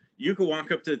VCFs, you can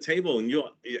walk up to the table and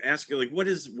you'll ask, like, what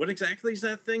exactly is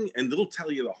that thing? And they'll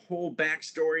tell you the whole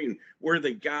backstory and where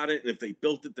they got it, and if they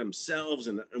built it themselves,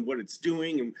 and what it's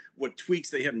doing, and what tweaks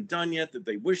they haven't done yet that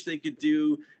they wish they could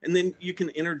do. And then you can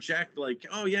interject, like,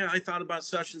 oh yeah, I thought about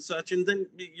such and such. And then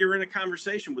you're in a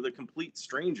conversation with a complete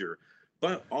stranger,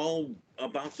 but all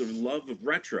about the love of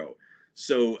retro.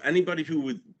 So anybody who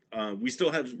would, we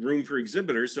still have room for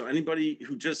exhibitors. So anybody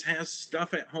who just has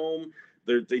stuff at home,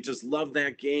 they just love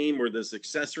that game or this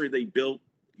accessory they built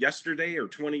yesterday or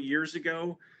 20 years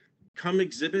ago, come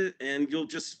exhibit and you'll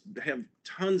just have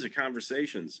tons of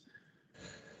conversations.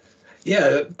 Yeah,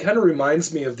 it kind of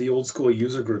reminds me of the old school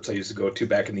user groups I used to go to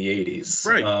back in the 80s,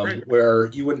 Right. Where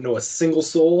you wouldn't know a single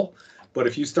soul, but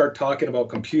if you start talking about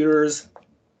computers,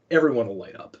 everyone will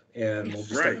light up and we'll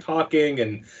just start talking,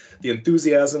 and the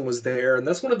enthusiasm was there. And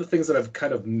that's one of the things that I've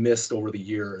kind of missed over the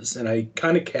years. And I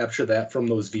kind of capture that from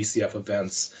those VCF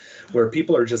events where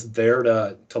people are just there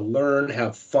to learn,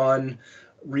 have fun,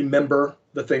 remember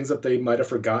the things that they might have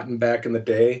forgotten back in the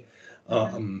day.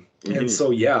 And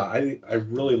so, yeah, I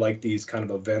really like these kind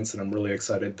of events, and I'm really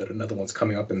excited that another one's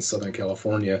coming up in Southern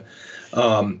California.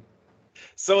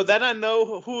 So then I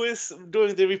know who is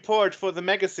doing the report for the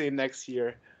magazine next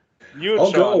year. You,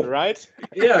 I'll Jon, go. right?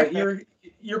 Yeah,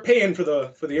 you're paying for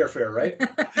the airfare, right?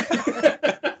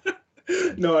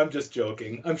 No, I'm just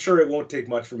joking. I'm sure it won't take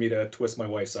much for me to twist my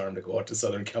wife's arm to go out to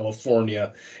Southern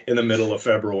California in the middle of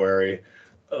February.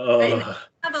 I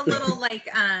have a little like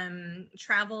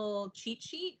travel cheat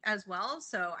sheet as well,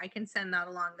 so I can send that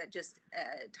along. That just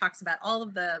talks about all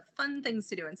of the fun things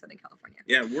to do in Southern California.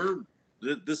 Yeah,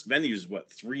 this venue is what,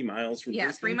 3 miles from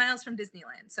Disney? 3 miles from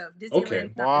Disneyland. So Disneyland. Okay.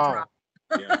 Wow.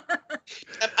 Yeah.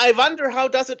 I wonder, how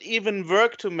does it even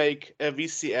work to make a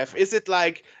VCF? Is it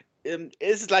like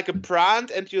a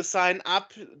brand and you sign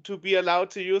up to be allowed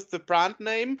to use the brand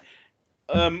name,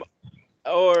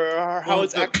 or how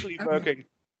it's actually working?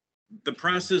 The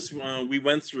process we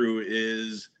went through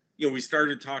is, we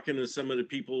started talking to some of the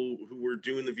people who were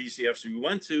doing the VCFs we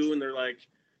went to, and they're like,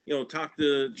 talk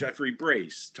to Jeffrey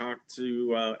Brace, talk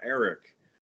to Eric.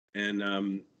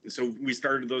 And so we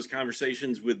started those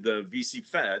conversations with the VC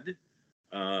Fed,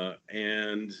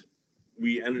 and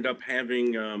we ended up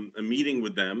having a meeting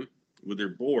with them, with their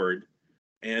board,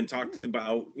 and talked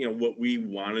about, what we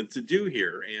wanted to do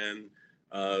here. And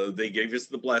they gave us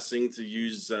the blessing to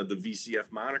use the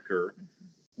VCF moniker,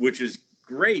 which is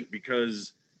great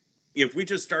because if we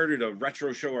just started a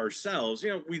retro show ourselves,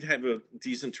 we'd have a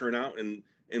decent turnout and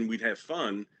we'd have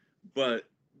fun. But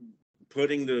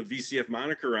putting the VCF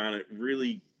moniker on it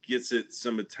really gets it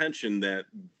some attention, that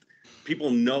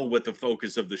people know what the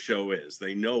focus of the show is.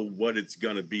 They know what it's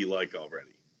going to be like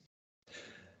already.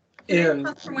 Can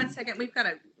I pause for 1 second? We've got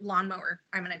a lawnmower.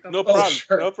 I'm going to go. No problem.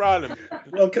 Sure. No problem.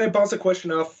 Well, can I bounce a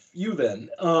question off you then?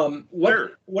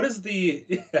 Sure. What is the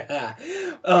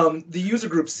the user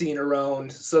group scene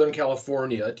around Southern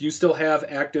California? Do you still have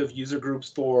active user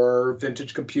groups for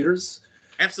vintage computers?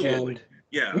 Absolutely.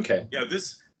 Yeah. Okay. Yeah.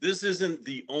 This isn't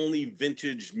the only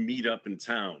vintage meetup in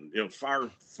town. Far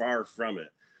from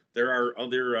it. There are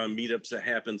other meetups that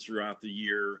happen throughout the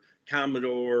year.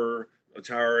 Commodore,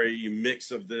 Atari,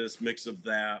 mix of this, mix of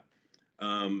that.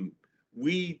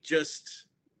 We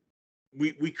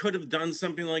could have done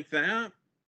something like that,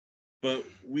 but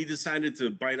we decided to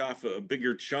bite off a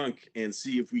bigger chunk and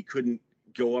see if we couldn't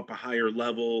go up a higher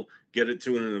level, get it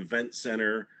to an event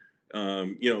center.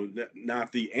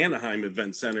 Not the Anaheim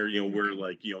Event Center, where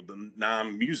like, the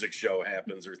non-music show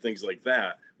happens or things like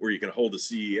that, where you can hold a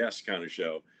CES kind of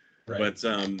show. Right.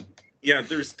 But yeah,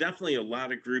 there's definitely a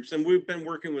lot of groups, and we've been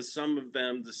working with some of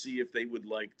them to see if they would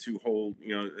like to hold,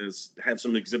 have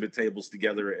some exhibit tables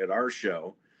together at our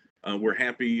show. We're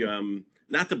happy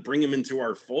not to bring them into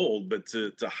our fold, but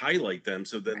to highlight them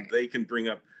so that they can bring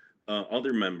up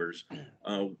other members.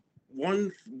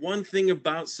 One thing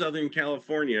about Southern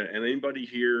California, and anybody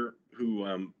here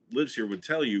who lives here would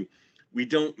tell you, we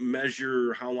don't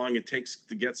measure how long it takes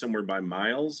to get somewhere by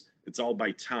miles. It's all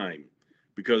by time,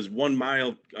 because 1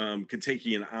 mile could take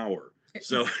you an hour.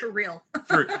 So for real,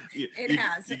 you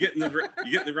get in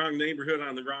the wrong neighborhood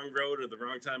on the wrong road at the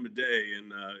wrong time of day,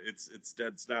 and it's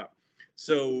dead stop.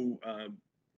 So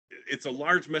it's a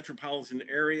large metropolitan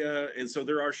area, and so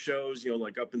there are shows,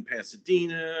 like up in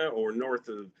Pasadena or north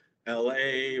of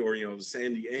LA or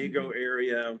San Diego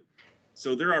area.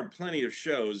 So there are plenty of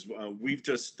shows. We've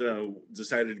just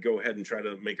decided to go ahead and try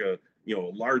to make a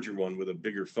larger one with a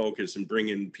bigger focus and bring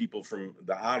in people from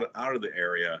the out of the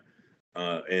area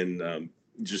and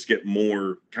just get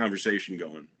more conversation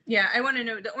going. Yeah, I want to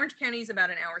know, the Orange County is about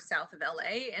an hour south of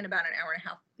LA and about an hour and a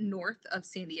half north of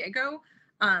San Diego.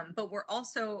 But we're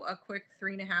also a quick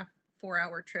 3.5, 4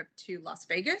 hour trip to Las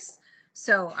Vegas.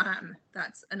 So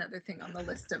that's another thing on the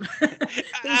list of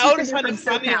I always find it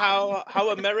funny how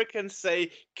Americans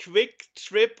say quick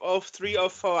trip of 3 or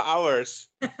 4 hours.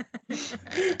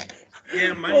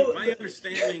 Yeah, my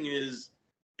understanding is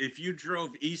if you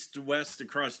drove east to west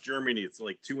across Germany, it's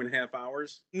like 2.5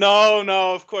 hours. No,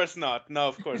 of course not. No,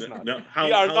 of course not. No,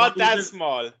 we are not that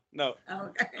small. No.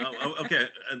 Okay. Okay.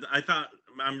 I thought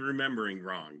I'm remembering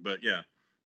wrong, but yeah.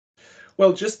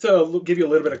 Well, just to give you a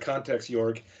little bit of context,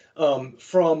 Joerg,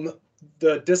 from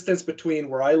the distance between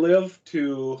where I live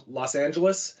to Los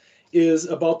Angeles is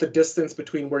about the distance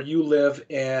between where you live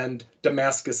and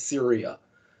Damascus, Syria.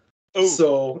 Oh,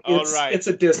 so it's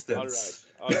a distance.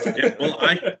 All right. Yeah, well,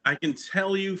 I can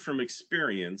tell you from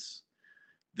experience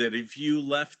that if you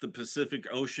left the Pacific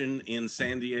Ocean in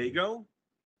San Diego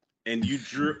and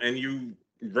you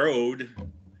rode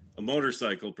a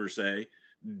motorcycle per se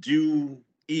due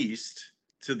east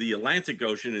to the Atlantic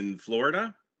Ocean in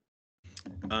Florida,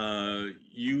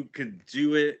 you could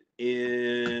do it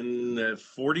in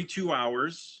 42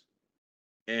 hours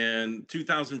and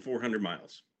 2,400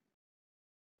 miles.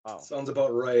 Wow. Sounds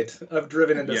about right. I've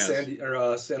driven into Yes.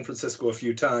 San Francisco a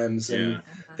few times, and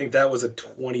I think that was a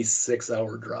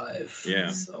 26-hour drive. Yeah.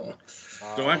 So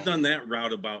I've done that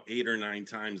route about 8 or 9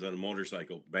 times on a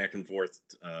motorcycle, back and forth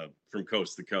from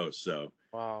coast to coast. So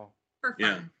wow. For fun.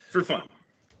 yeah, for fun.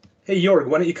 hey, Joerg,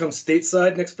 why don't you come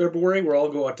stateside next February? We'll all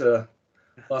go out to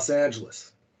Los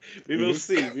Angeles. We will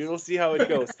see. We will see how it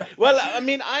goes. Well, I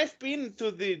mean, I've been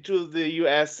to the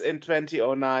US in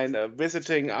 2009,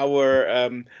 visiting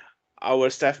our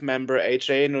staff member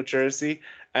AJ in New Jersey,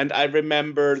 and I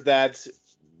remember that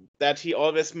he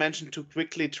always mentioned to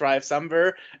quickly drive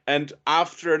somewhere, and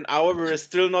after an hour we were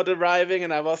still not arriving,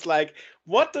 and I was like,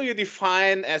 what do you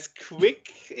define as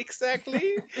quick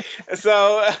exactly?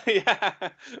 So yeah,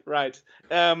 right.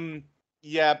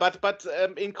 Yeah, but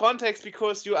in context,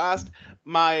 because you asked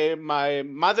my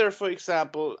mother, for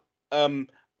example,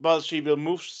 well, she will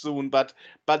move soon, but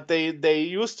they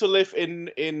used to live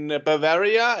in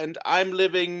Bavaria, and I'm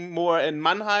living more in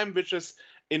Mannheim, which is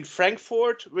in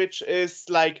Frankfurt, which is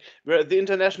like where the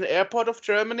international airport of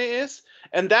Germany is,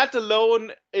 and that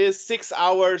alone is 6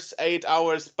 hours, 8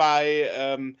 hours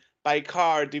by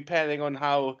car, depending on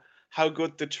how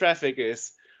good the traffic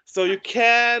is. So you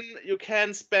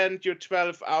can spend your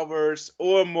 12 hours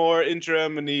or more in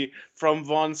Germany from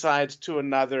one side to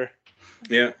another.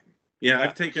 Yeah.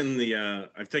 I've taken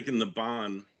the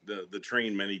Bahn, the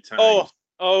train many times.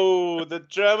 Oh, the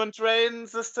German train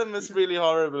system is really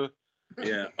horrible.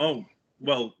 Yeah. Oh,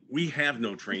 well, we have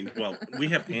no train. Well, we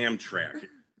have Amtrak,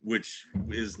 which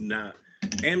is not.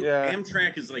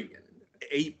 Amtrak is like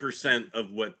 8%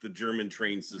 of what the German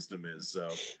train system is. So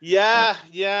yeah,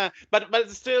 but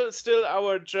still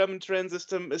our German train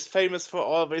system is famous for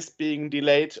always being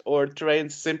delayed, or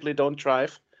trains simply don't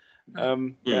drive.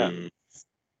 Yeah.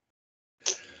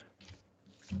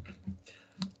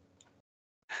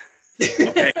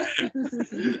 Okay.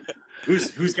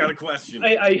 Who's got a question?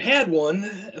 I had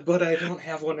one, but I don't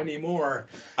have one anymore.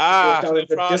 No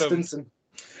distance and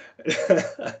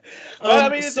well, I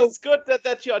mean, it's good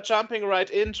that you are jumping right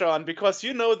in, Jon, because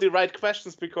you know the right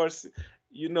questions, because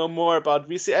you know more about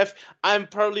VCF. I'm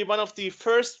probably one of the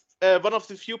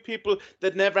few people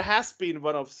that never has been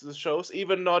one of the shows,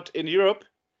 even not in Europe,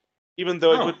 even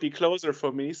though it would be closer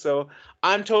for me. So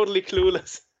I'm totally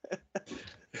clueless.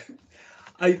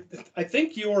 I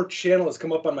think your channel has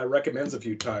come up on my recommends a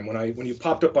few times. When you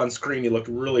popped up on screen, you looked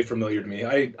really familiar to me.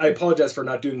 I apologize for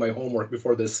not doing my homework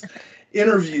before this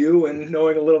interview and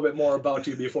knowing a little bit more about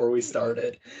you before we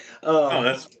started.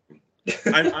 I'm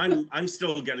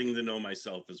still getting to know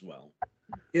myself as well.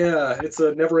 Yeah, it's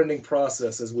a never-ending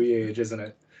process as we age, isn't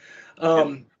it?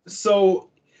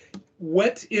 So,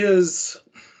 what is?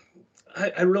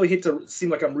 I really hate to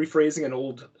seem like I'm rephrasing an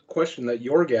old question that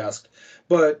Joerg asked,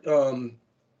 but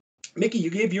Micki, you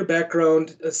gave your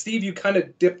background. Steve, you kind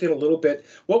of dipped in a little bit.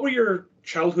 What were your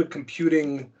childhood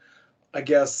computing, I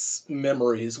guess,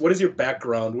 memories? What is your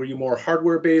background? Were you more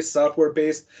hardware-based,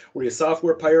 software-based? Were you a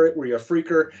software pirate? Were you a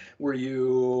freaker? Were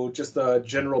you just a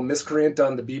general miscreant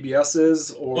on the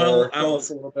BBSs? Or well, tell us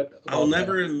a little bit about I'll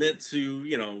never that. admit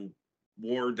to,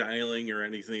 war dialing or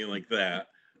anything like that.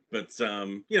 But,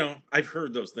 I've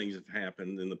heard those things have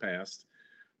happened in the past.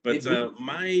 But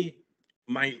my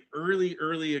my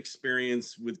early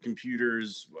experience with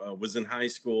computers was in high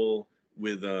school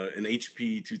with an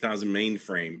HP 2000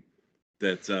 mainframe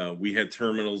that we had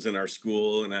terminals in our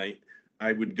school, and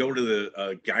I would go to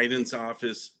the guidance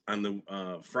office on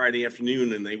the Friday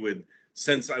afternoon, and they would,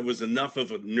 since I was enough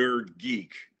of a nerd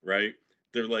geek, right?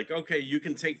 They're like, okay, you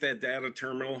can take that data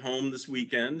terminal home this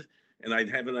weekend, and I'd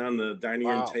have it on the dining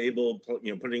room table,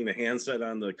 putting the handset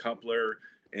on the coupler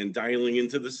and dialing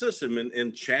into the system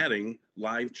and chatting,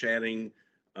 live chatting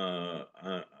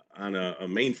on a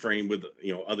mainframe with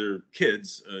other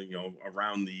kids,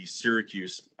 around the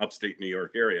Syracuse, upstate New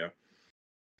York area.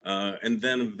 And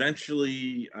then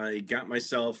eventually I got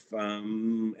myself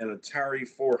an Atari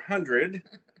 400.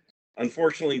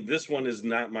 Unfortunately, this one is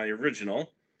not my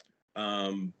original,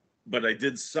 but I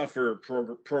did suffer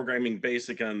programming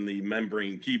BASIC on the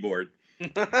membrane keyboard.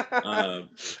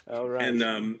 All right. And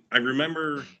I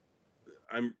remember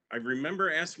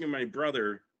asking my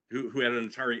brother, who had an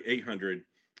Atari 800.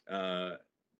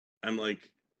 I'm like,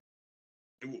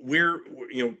 where,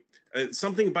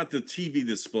 something about the TV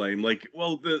display. I'm like,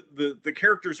 well, the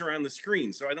characters are on the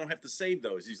screen, so I don't have to save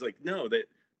those. He's like, no, that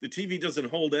the TV doesn't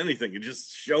hold anything. It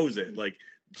just shows it. Like,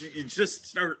 you just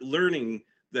start learning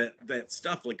that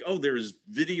stuff. Like, oh, there's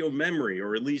video memory,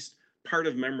 or at least part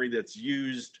of memory that's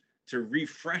used to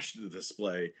refresh the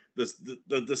display.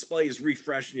 The display is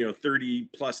refreshed, 30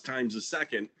 plus times a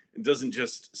second. It doesn't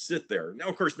just sit there. Now,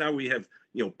 of course, now we have,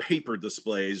 paper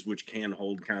displays, which can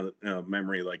hold kind of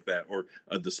memory like that, or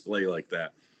a display like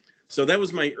that. So that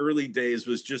was my early days,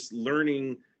 was just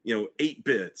learning, 8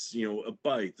 bits, a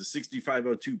byte, the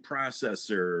 6502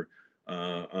 processor,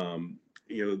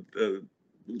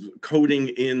 coding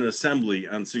in assembly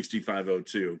on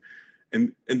 6502.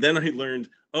 And then I learned,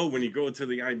 oh, when you go into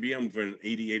the IBM for an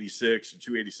 8086 or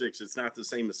 286, it's not the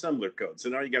same assembler code. So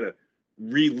now you got to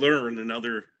relearn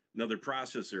another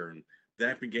processor, and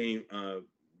that began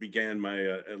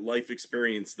my life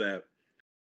experience that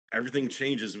everything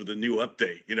changes with a new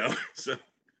update, So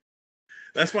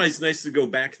that's why it's nice to go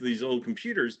back to these old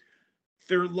computers.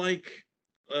 They're like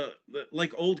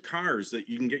old cars that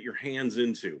you can get your hands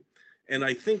into. And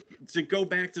I think, to go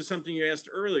back to something you asked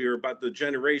earlier about the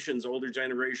generations, older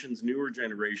generations, newer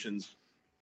generations,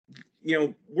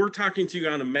 we're talking to you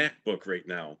on a MacBook right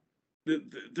now.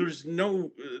 There's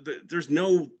no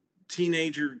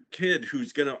teenager kid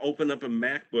who's going to open up a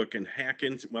MacBook and hack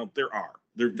into, well, there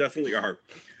definitely are,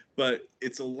 but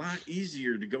it's a lot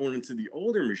easier to go into the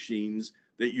older machines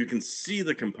that you can see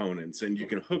the components and you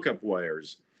can hook up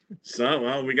wires. So,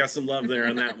 well, we got some love there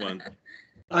on that one.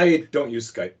 I don't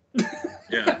use Skype.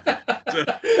 Yeah. So,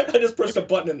 I just pressed a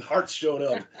button and hearts showed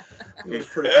up. It was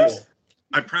pretty cool.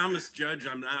 I promise, Judge,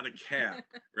 I'm not a cat,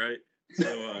 right?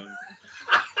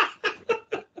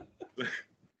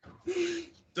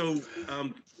 So,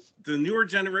 the newer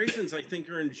generations, I think,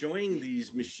 are enjoying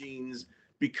these machines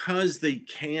because they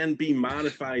can be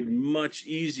modified much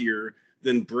easier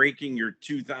than breaking your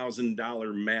 $2,000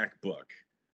 MacBook,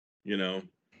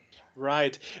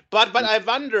 Right. But I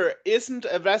wonder, isn't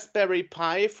a Raspberry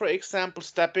Pi, for example,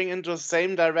 stepping into the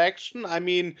same direction? I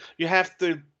mean, you have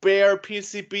the bare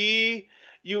PCB,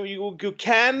 you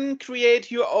can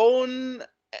create your own,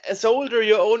 solder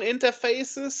your own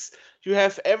interfaces. You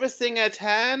have everything at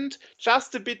hand,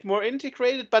 just a bit more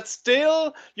integrated, but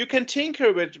still you can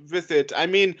tinker with it. I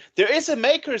mean, there is a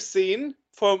maker scene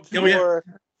for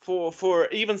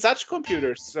even such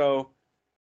computers. So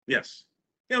yes,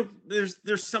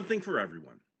 there's something for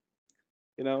everyone.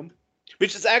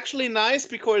 Which is actually nice,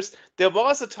 because there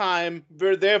was a time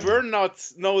where there were no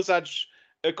such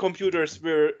computers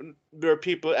where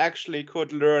people actually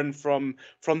could learn from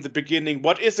the beginning.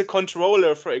 What is a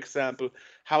controller, for example?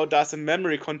 How does a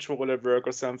memory controller work,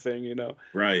 or something?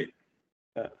 Right.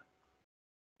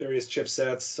 Various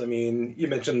chipsets. I mean, you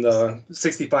mentioned the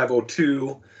 6502.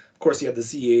 Of course, you had the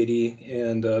Z80,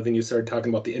 and then you started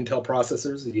talking about the Intel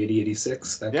processors, the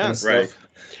 8086, that kind of stuff. Right.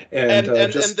 And the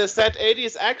Z80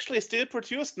 is actually still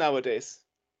produced nowadays.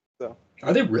 So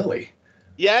are they really?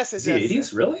 Yes.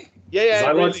 Z80s, really? Yeah.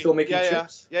 Xylon really. still making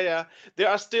chips? Yeah. They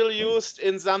are still used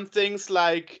in some things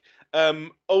like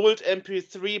old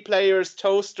MP3 players,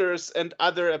 toasters, and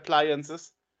other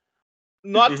appliances.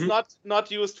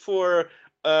 Not used for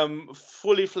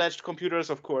fully fledged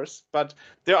computers, of course, but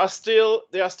they are still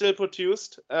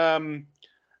produced. They are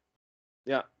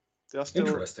still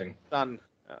interesting. Done.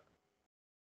 Yeah.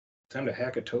 Time to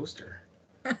hack a toaster.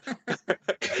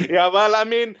 Yeah, well, I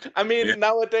mean,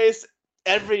 nowadays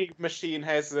every machine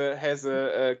has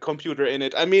a computer in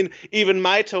it. I mean, even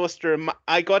my toaster,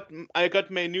 I got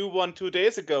my new one 2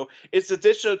 days ago. It's a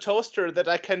digital toaster that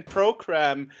I can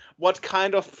program what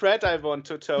kind of bread I want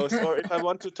to toast, or if I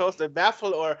want to toast a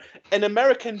waffle or an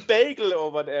American bagel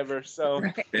or whatever. So,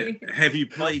 Right. Have you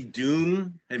played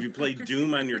Doom? Have you played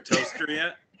Doom on your toaster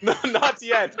yet? no, not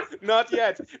yet, not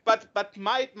yet. But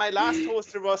my last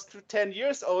toaster was 10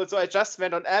 years old, so I just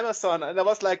went on Amazon and I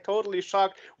was like totally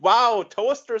shocked. Wow,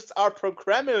 toasters are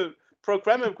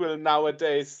programmable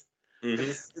nowadays. Mhm.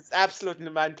 It's absolutely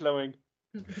mind blowing.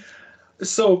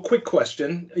 So, quick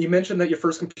question. You mentioned that your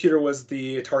first computer was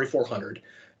the Atari 400.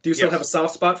 Do you still Yes. have a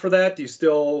soft spot for that? Do you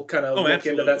still kind of Oh, look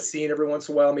into that absolutely. scene every once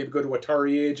in a while? Maybe go to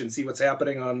Atari Age and see what's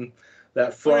happening on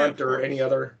that front of or any course.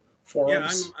 other Yeah,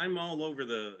 forums? I'm all over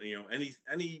the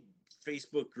any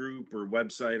Facebook group or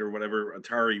website or whatever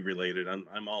Atari related.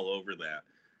 I'm all over that.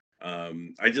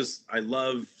 I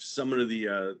love some of the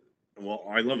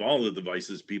I love all the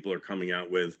devices people are coming out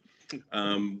with.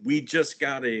 We just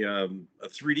got a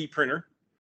 3D printer,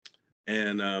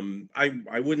 and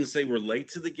I wouldn't say we're late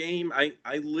to the game.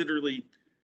 I literally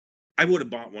I would have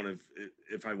bought one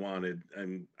if I wanted,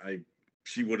 and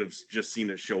she would have just seen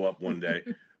it show up one day.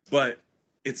 But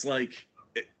it's like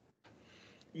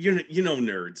you know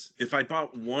nerds. If I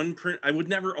bought one print, I would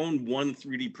never own one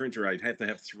 3D printer. I'd have to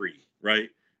have three, right?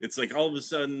 It's like all of a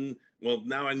sudden, well,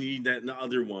 now I need that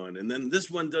other one, and then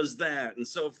this one does that, and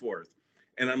so forth.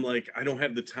 And I'm like, I don't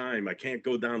have the time. I can't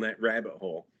go down that rabbit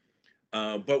hole.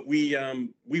 But we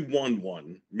won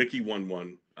one. Micki won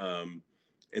one,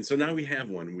 and so now we have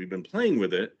one. We've been playing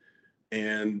with it,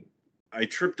 and I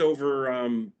tripped over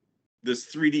this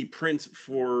 3D print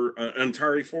for an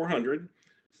Atari 400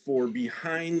 for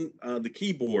behind the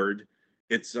keyboard.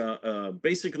 It's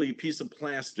basically a piece of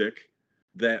plastic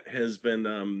that has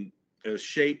been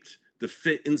shaped to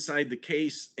fit inside the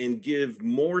case and give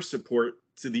more support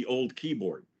to the old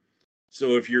keyboard.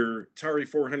 So if your Atari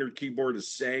 400 keyboard is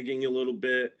sagging a little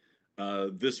bit,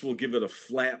 this will give it a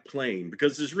flat plane,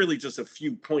 because there's really just a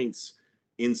few points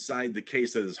inside the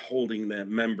case that is holding that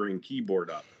membrane keyboard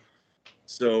up.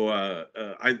 So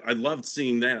I loved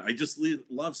seeing that. I just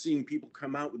love seeing people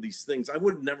come out with these things. I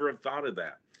would never have thought of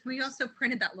that. We also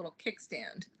printed that little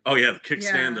kickstand. Oh yeah, the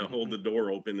kickstand Yeah. to hold the door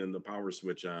open and the power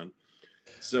switch on.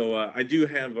 So I do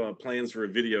have plans for a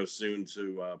video soon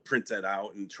to print that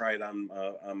out and try it on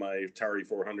my Atari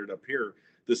 400 up here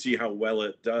to see how well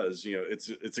it does. You know,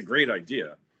 it's a great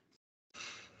idea.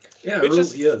 Yeah, Which it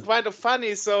is really is. kind of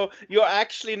funny. So you're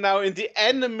actually now in the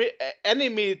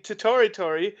enemy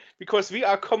territory, because we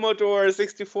are Commodore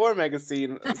 64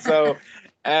 magazine. So,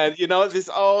 and you know, this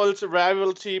old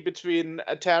rivalry between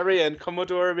Atari and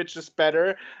Commodore, which is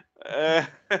better. Yeah,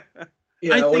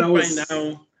 when I was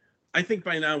I think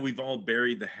by now we've all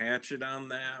buried the hatchet on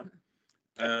that.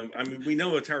 I mean, we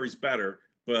know Atari's better,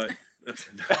 but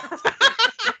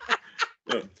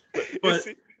but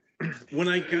when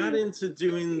I got into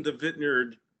doing the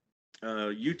VitNerd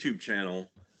YouTube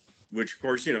channel, which of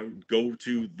course, you know, go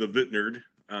to the VitNerd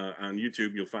on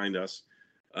YouTube, you'll find us.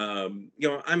 You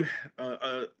know, I'm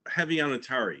heavy on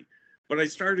Atari, but I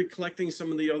started collecting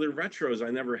some of the other retros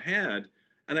I never had,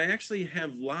 and I actually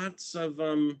have lots of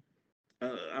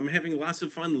I'm having lots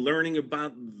of fun learning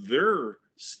about their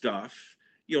stuff.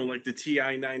 You know, like the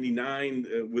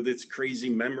TI-99 with its crazy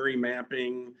memory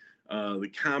mapping,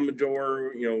 the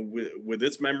Commodore, you know, with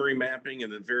its memory mapping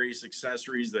and the various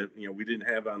accessories that, you know, we didn't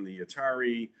have on the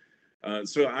Atari.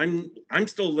 So I'm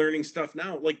still learning stuff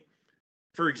now. Like,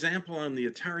 for example, on the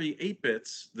Atari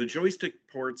 8-bits, the joystick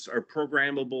ports are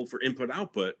programmable for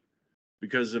input-output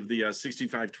because of the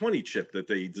 6520 chip that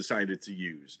they decided to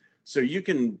use. So you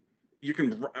can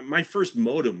my first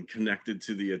modem connected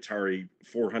to the Atari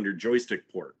 400 joystick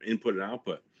port, input and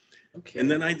output. okay.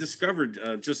 And then I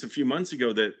discovered just a few months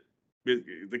ago that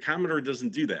the Commodore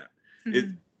doesn't do that.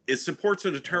 Mm-hmm. It supports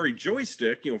an Atari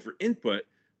joystick, you know, for input,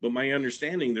 but my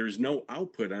understanding, there's no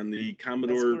output on the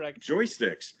Commodore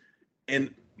joysticks.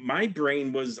 And my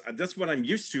brain was, that's what I'm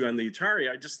used to on the Atari.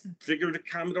 I just figured the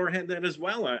Commodore had that as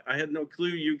well. I had no clue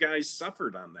you guys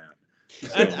suffered on that.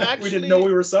 And So, actually, we didn't know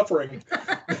we were suffering.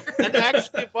 and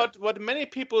actually, what many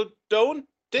people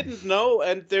didn't know,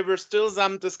 and there were still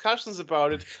some discussions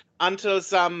about it until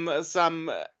some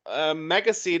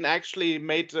magazine actually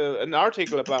made an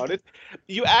article about it.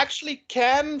 You actually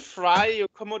can fry your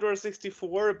Commodore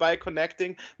 64 by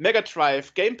connecting Mega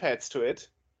Drive gamepads to it.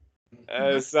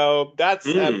 So that's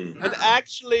and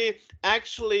actually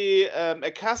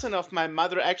a cousin of my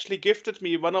mother actually gifted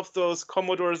me one of those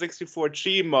Commodore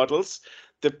 64G models,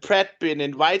 the Pratt bin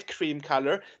in white cream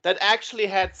color, that actually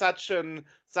had such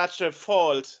a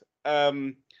fault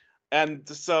And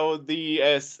so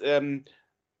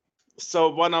so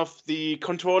one of the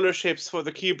controller chips for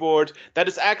the keyboard that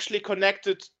is actually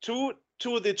connected to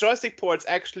the joystick ports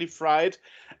actually fried.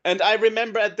 And I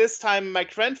remember at this time my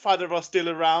grandfather was still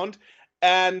around,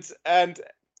 and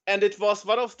it was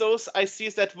one of those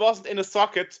ICs that wasn't in a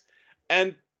socket,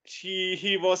 and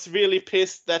he was really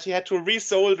pissed that he had to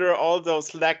resolder all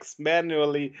those legs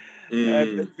manually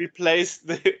and replace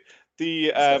the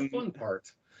That's the fun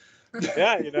part.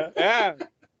 yeah, yeah.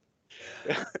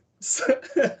 So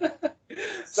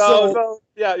So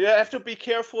yeah, you have to be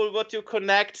careful what you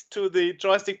connect to the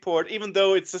joystick port, even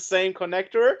though it's the same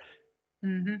connector.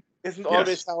 Mm-hmm. Isn't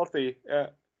always healthy. Yeah.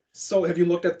 So have you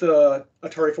looked at the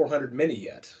Atari 400 Mini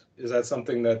yet? Is that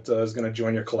something that is going to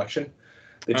join your collection?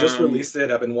 They just released it.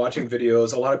 I've been watching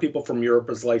videos. A lot of people from Europe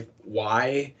is like,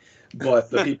 why? But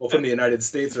the people from the United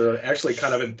States are actually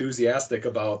kind of enthusiastic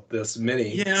about this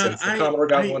Mini. Yeah, since the Commodore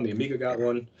got one, the Amiga got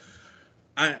one.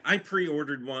 I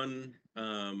pre-ordered one.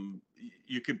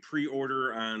 You could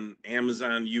pre-order on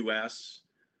Amazon US,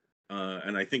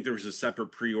 and I think there was a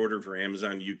separate pre-order for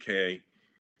Amazon UK.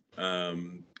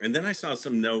 And then I saw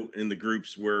some note in the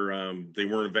groups where they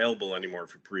weren't available anymore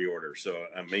for pre-order, so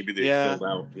maybe they filled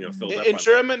out. Filled up. In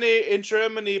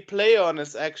Germany, PlayOn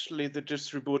is actually the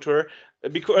distributor,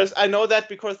 because I know that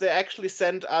because they actually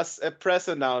sent us a press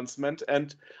announcement,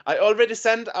 and I already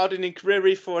sent out an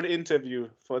inquiry for an interview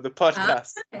for the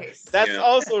podcast. Nice. That's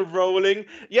also rolling.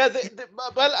 Yeah,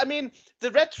 well, I mean, the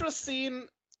retro scene,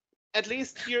 at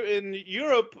least here in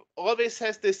Europe, always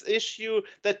has this issue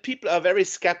that people are very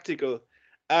skeptical,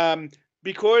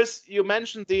 because you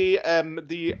mentioned the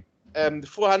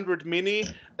 400 Mini.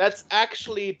 That's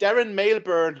actually Darren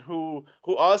Mailburn who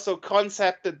also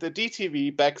concepted the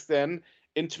DTV back then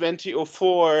in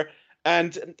 2004.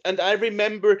 And I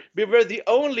remember we were the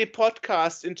only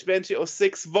podcast in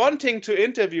 2006 wanting to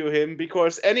interview him,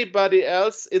 because anybody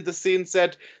else in the scene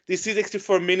said the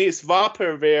C64 Mini is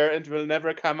vaporware and will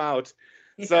never come out.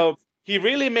 Yeah. So he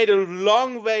really made a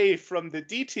long way from the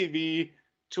DTV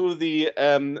to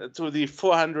the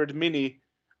 400 Mini.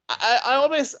 I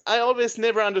always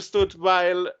never understood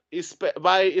why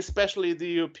especially the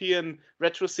European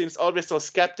retro scene is always so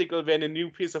skeptical when a new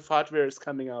piece of hardware is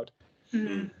coming out.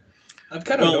 Mm-hmm. I've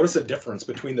kind of noticed a difference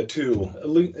between the two.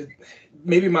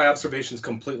 Maybe my observation is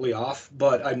completely off,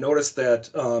 but I noticed that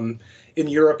in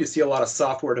Europe you see a lot of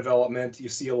software development. You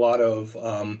see a lot of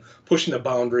pushing the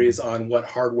boundaries on what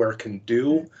hardware can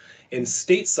do. In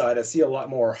stateside, I see a lot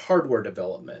more hardware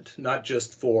development, not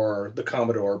just for the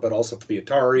Commodore, but also for the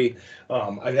Atari.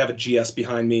 I have a GS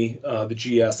behind me. The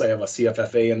GS, I have a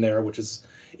CFFA in there, which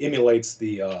emulates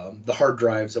the hard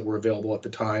drives that were available at the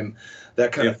time,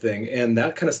 that kind of thing. And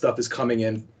that kind of stuff is coming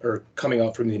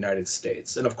out from the United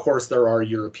States. And of course, there are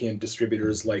European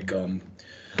distributors like,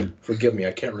 forgive me,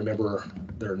 I can't remember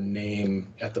their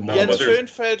name at the moment. Jens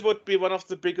Schoenfeld would be one of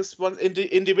the biggest ones in the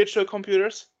individual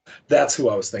computers. That's who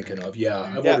I was thinking of. Yeah,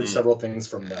 I've ordered several things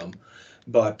from them,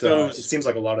 but it seems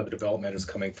like a lot of the development is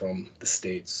coming from the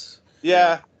States.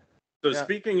 Yeah. So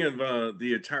speaking of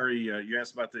the Atari, you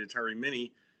asked about the Atari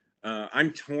Mini.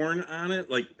 I'm torn on it.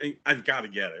 Like, I've got to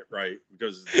get it, right?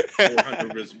 Because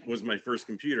 400 was my first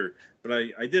computer. But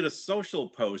I did a social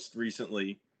post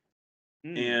recently,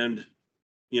 and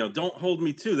don't hold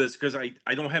me to this because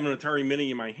I don't have an Atari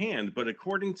Mini in my hand, but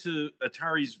according to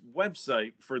Atari's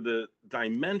website, for the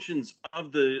dimensions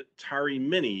of the Atari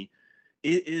Mini,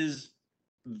 it is,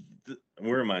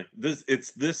 where am I?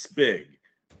 It's this big.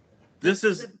 This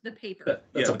is the paper.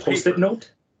 That's a Post-it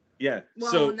note? Yeah.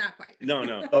 Well, so, not quite.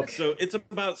 No. Okay. So it's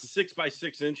about 6 by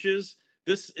 6 inches.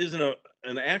 This isn't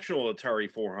an actual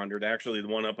Atari 400, actually the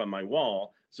one up on my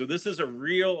wall. So this is a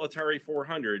real Atari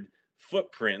 400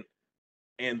 footprint.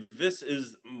 And this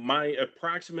is my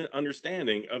approximate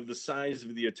understanding of the size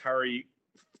of the Atari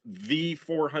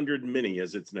V400 Mini,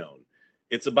 as it's known.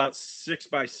 It's about 6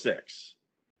 by 6.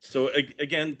 So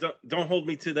again, don't hold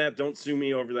me to that. Don't sue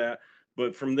me over that.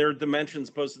 But from their dimensions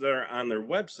posted there on their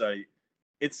website,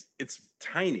 it's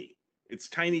tiny. It's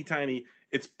tiny.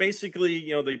 It's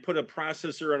basically, they put a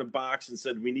processor in a box and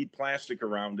said, we need plastic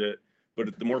around it.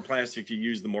 But the more plastic you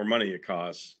use, the more money it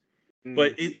costs.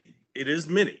 But it is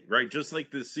mini, right? Just like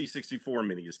the C64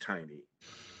 Mini is tiny.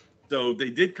 So they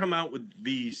did come out with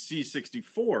the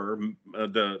C64,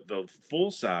 the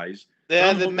full size.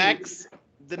 Yeah, the Max.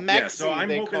 The Max. Yeah, so I'm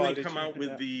hoping they come out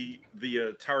with the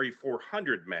Atari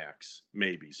 400 Max,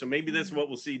 maybe. So maybe that's what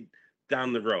we'll see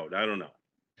down the road. I don't know.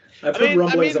 I've I heard mean- I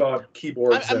rumblings mean- about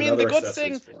keyboards I and mean, other the good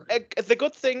accessories thing, for it. the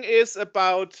good thing is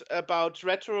about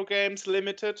Retro Games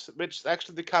Limited, which is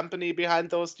actually the company behind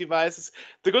those devices.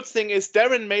 The good thing is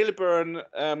Darren Mailburn,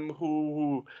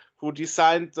 who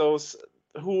designed those,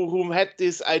 who had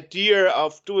this idea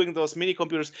of doing those mini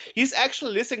computers. He's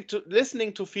actually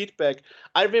listening to feedback.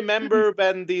 I remember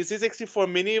when the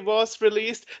Z64 Mini was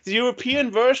released, the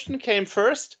European version came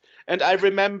first. And I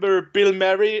remember Bill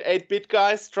Murray, 8-bit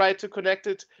guys, tried to connect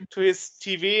it to his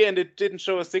TV, and it didn't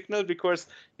show a signal because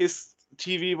his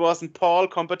TV wasn't PAL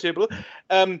compatible.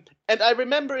 And I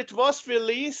remember it was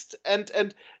released,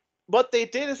 and what they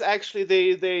did is actually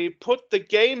they put the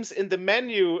games in the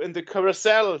menu in the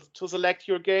carousel to select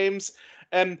your games,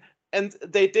 and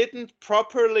they didn't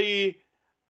properly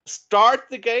start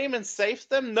the game and save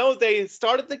them. No, they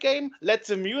started the game, let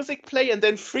the music play, and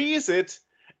then freeze it,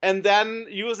 and then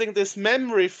using this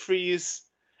memory freeze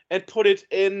and put it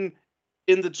in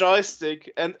the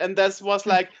joystick, and that was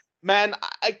like, man,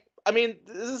 I mean,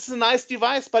 this is a nice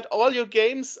device, but all your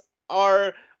games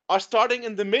are starting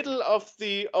in the middle of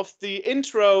the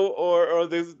intro or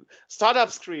the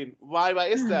startup screen. Why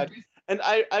is that? And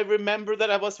I remember that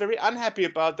I was very unhappy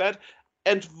about that.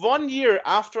 And 1 year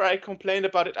after I complained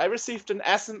about it, I received an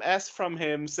SMS from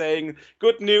him saying,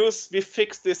 "Good news, we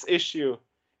fixed this issue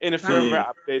in a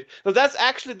firmware update." So that's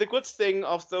actually the good thing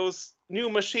of those new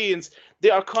machines. They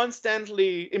are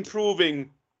constantly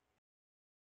improving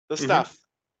the stuff.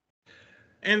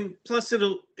 And plus,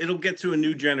 it'll get to a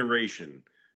new generation.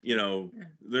 You know,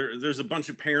 there's a bunch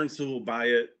of parents who will buy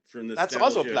it for nostalgia. That's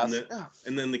also a plus.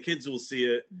 And then the kids will see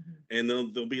it, and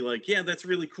they'll be like, "Yeah, that's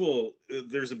really cool.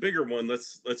 There's a bigger one.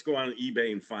 Let's go on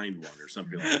eBay and find one or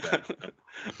something like that."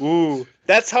 Ooh,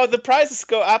 that's how the prices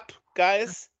go up,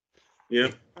 guys.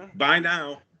 Yep. Buy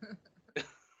now.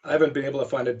 I haven't been able to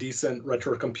find a decent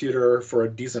retro computer for a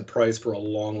decent price for a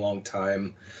long, long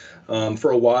time.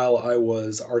 For a while, I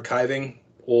was archiving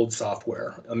old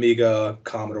software, Amiga,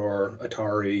 Commodore,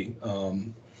 Atari,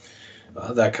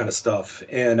 that kind of stuff.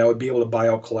 And I would be able to buy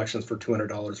out collections for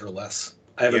 $200 or less.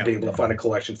 I haven't been able to find a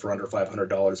collection for under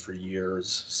 $500 for years.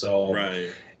 So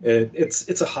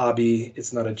it's a hobby.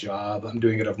 It's not a job. I'm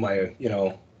doing it of my,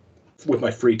 with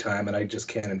my free time, and I just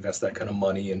can't invest that kind of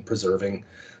money in preserving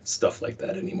stuff like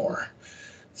that anymore.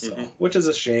 So, which is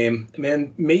a shame,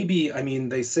 man. Maybe, I mean,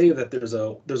 they say that there's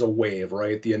a wave,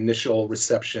 right? The initial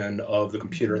reception of the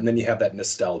computer, and then you have that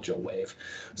nostalgia wave.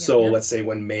 So let's say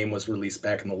when MAME was released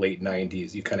back in the late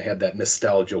 90s, you kind of had that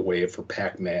nostalgia wave for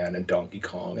Pac-Man and Donkey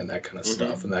Kong and that kind of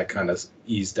stuff, and that kind of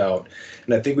eased out.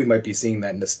 And I think we might be seeing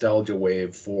that nostalgia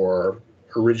wave for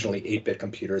originally 8-bit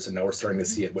computers, and now we're starting to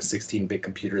see it with 16-bit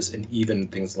computers, and even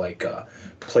things like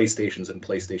PlayStations and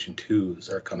PlayStation 2s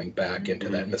are coming back into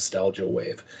that nostalgia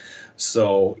wave.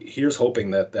 So here's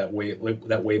hoping that wave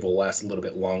will last a little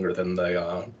bit longer than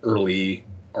the early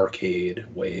arcade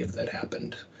wave that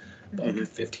happened about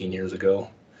 15 years ago.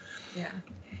 Yeah.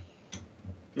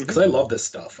 Because I love this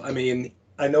stuff. I mean,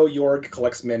 I know Joerg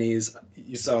collects minis.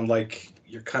 You sound like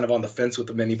you're kind of on the fence with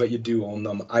the mini, but you do own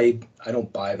them. I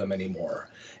don't buy them anymore.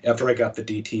 After I got the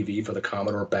DTV for the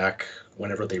Commodore back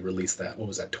whenever they released that, what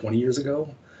was that, 20 years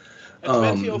ago?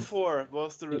 2004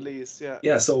 was the release,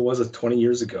 Yeah, so it was 20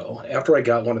 years ago. After I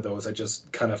got one of those, I just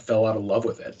kind of fell out of love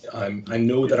with it. I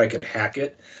know that I could hack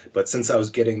it, but since I was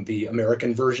getting the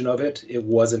American version of it, it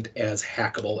wasn't as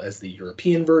hackable as the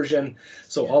European version.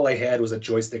 So all I had was a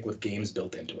joystick with games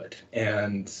built into it.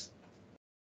 And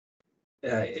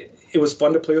it was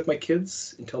fun to play with my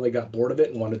kids until they got bored of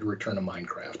it and wanted to return to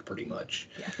Minecraft, pretty much.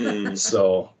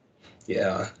 So,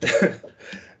 yeah.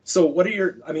 So what are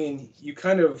your, I mean, you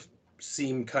kind of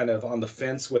seem kind of on the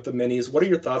fence with the minis. What are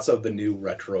your thoughts of the new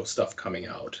retro stuff coming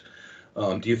out?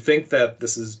 Do you think that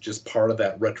this is just part of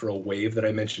that retro wave that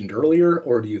I mentioned earlier,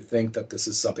 or do you think that this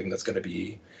is something that's going to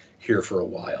be here for a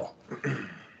while?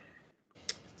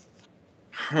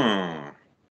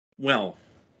 Well,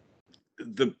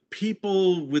 the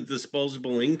people with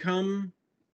disposable income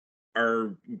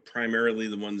are primarily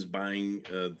the ones buying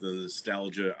the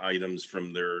nostalgia items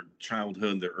from their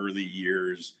childhood, their early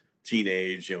years,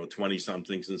 teenage,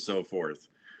 20-somethings and so forth.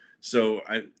 So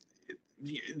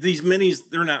these minis,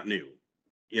 they're not new.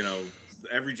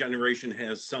 Every generation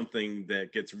has something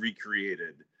that gets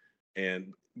recreated,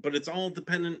 but it's all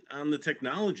dependent on the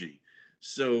technology.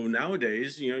 So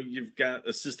nowadays, you've got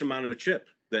a system on a chip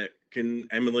that can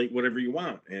emulate whatever you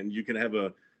want, and you can have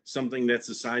something that's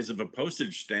the size of a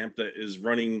postage stamp that is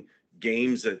running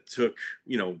games that took,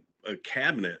 a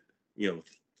cabinet,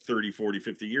 30, 40,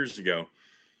 50 years ago.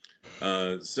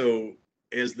 So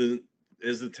as the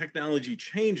as the technology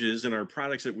changes and our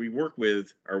products that we work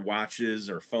with, our watches,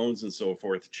 our phones, and so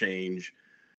forth change,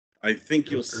 I think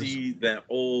you'll see that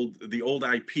the old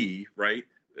IP, right?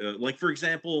 Like for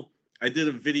example, I did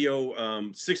a video,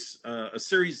 a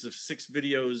series of 6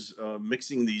 videos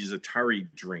mixing these Atari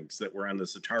drinks that were on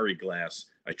this Atari glass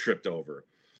I tripped over.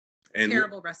 And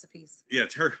terrible recipes. Yeah,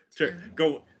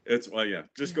 go. It's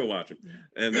just go watch them.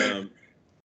 And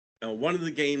one of the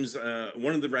games,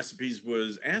 one of the recipes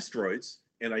was Asteroids,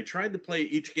 and I tried to play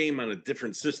each game on a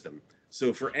different system.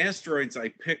 So for Asteroids, I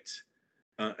picked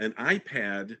an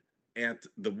iPad at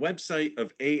the website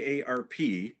of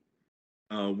AARP,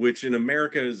 which in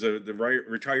America is the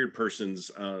Retired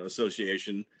Persons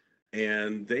Association,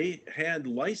 and they had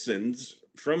licensed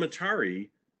from Atari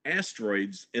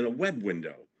Asteroids in a web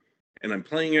window, and I'm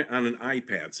playing it on an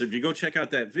iPad. So if you go check out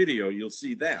that video, you'll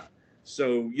see that.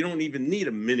 So you don't even need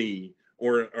a mini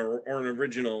or an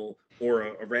original or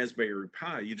a Raspberry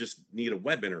Pi. You just need a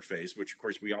web interface, which of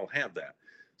course we all have that.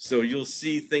 So you'll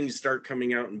see things start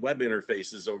coming out in web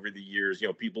interfaces over the years. You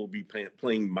know, people will be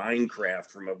playing Minecraft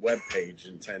from a web page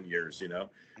in 10 years, you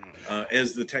know,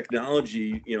 as the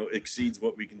technology, you know, exceeds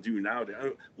what we can do now.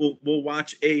 We'll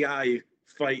watch AI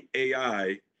fight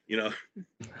AI, you know.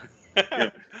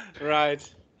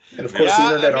 Right. And of course, the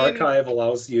Internet Archive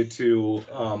allows you to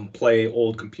play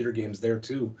old computer games there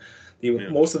too.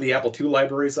 Most of the Apple II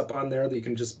libraries up on there that you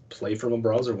can just play from a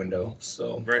browser window.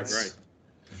 So right.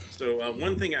 So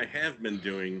one thing I have been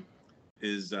doing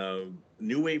is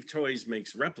New Wave Toys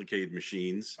makes replicated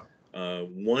machines,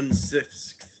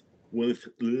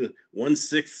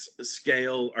 1/6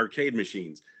 scale arcade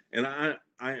machines, and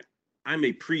I'm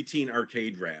a preteen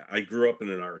arcade rat. I grew up in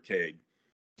an arcade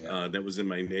that was in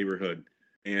my neighborhood.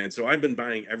 And so I've been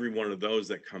buying every one of those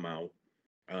that come out.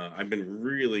 I've been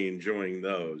really enjoying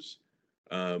those.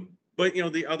 But, you know,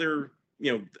 the other,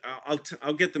 you know,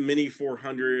 I'll get the Mini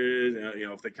 400, you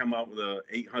know, if they come out with a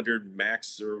 800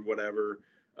 Max or whatever,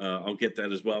 I'll get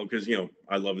that as well because, you know,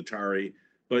 I love Atari.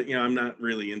 But, you know, I'm not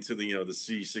really into the, you know, the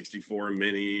C64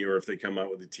 Mini or if they come out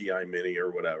with the TI Mini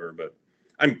or whatever. But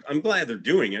I'm glad they're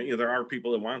doing it. You know, there are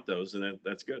people that want those, and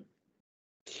that's good.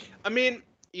 I mean,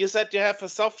 you said you have a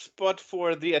soft spot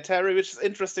for the Atari, which is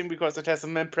interesting because it has a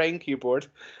membrane keyboard,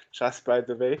 just by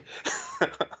the way.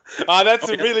 That's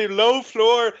a really low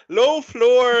floor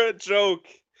joke.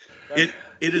 It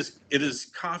is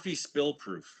coffee spill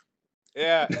proof.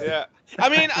 Yeah.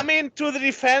 I mean, to the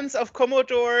defense of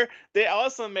Commodore, they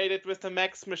also made it with the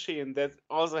Max machine that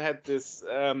also had this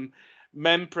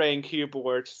membrane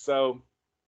keyboard. So,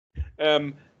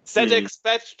 ZX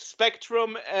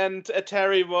Spectrum and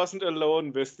Atari wasn't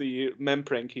alone with the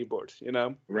membrane keyboard, you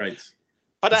know. Right.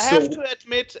 But I have to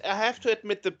admit,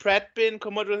 the Pratt bin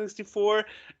Commodore 64,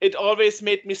 it always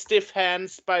made me stiff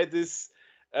hands by this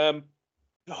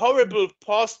horrible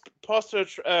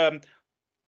postage. How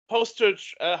do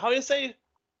you say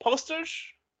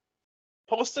postage?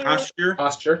 Posture.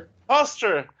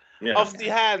 Of the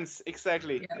hands,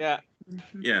 exactly.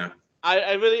 Yeah.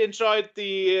 I really enjoyed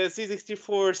the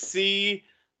C64C,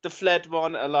 the flat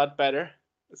one, a lot better.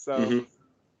 So,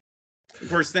 of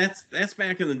course, that's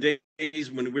back in the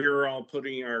days when we were all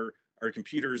putting our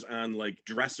computers on like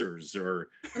dressers or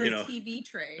you know, a TV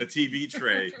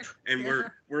tray, and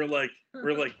we're like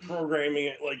programming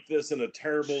it like this in a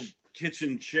terrible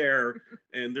kitchen chair,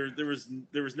 and there was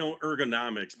no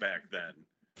ergonomics back then.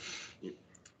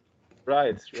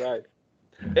 Right.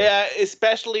 Yeah,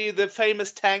 especially the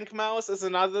famous tank mouse is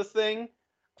another thing.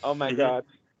 Oh my god.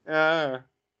 Yep.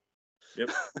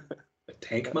 A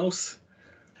tank mouse?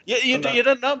 Yeah, you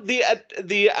don't know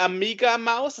the Amiga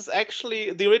mouse is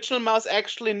actually the original mouse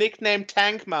actually nicknamed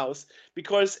Tank Mouse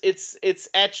because it's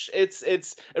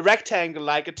a rectangle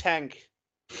like a tank.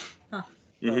 Huh.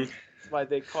 So that's why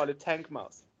they call it Tank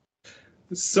Mouse.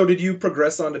 So did you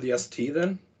progress onto the ST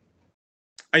then?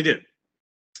 I did.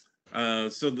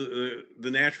 So the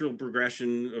natural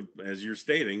progression of, as you're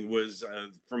stating, was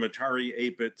from Atari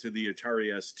 8-bit to the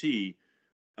Atari ST,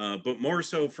 but more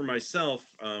so for myself.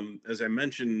 As I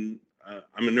mentioned,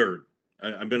 I'm a nerd.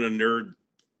 I've been a nerd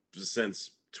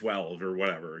since 12 or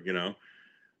whatever, you know.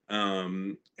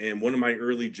 And one of my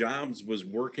early jobs was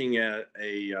working at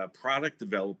a product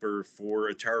developer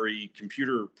for Atari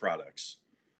computer products.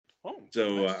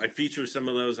 So I feature some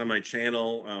of those on my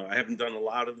channel. I haven't done a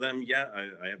lot of them yet. I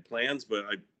have plans, but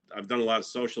I've done a lot of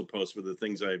social posts with the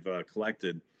things I've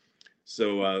collected.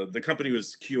 So the company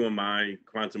was QMI,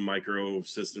 Quantum Micro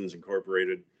Systems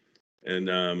Incorporated,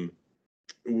 and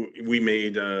we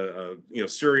made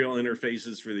serial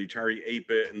interfaces for the Atari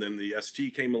 8-bit, and then the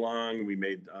ST came along. We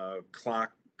made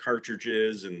clock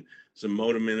cartridges and some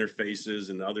modem interfaces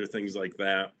and other things like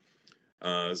that.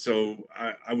 So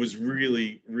I was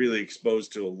really, really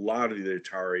exposed to a lot of the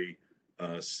Atari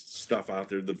stuff out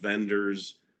there, the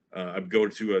vendors. I'd go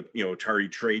to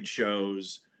Atari trade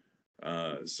shows.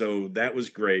 So that was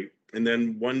great. And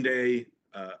then one day,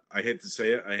 I hate to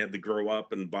say it, I had to grow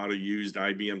up and bought a used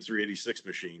IBM 386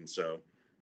 machine. So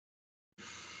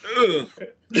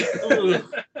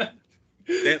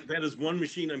that is one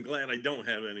machine I'm glad I don't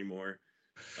have anymore.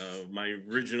 My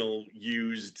original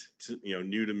used,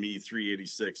 new to me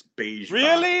 386 beige.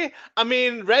 Really? Box. I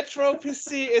mean, retro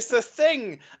PC is a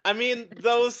thing. I mean,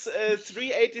 those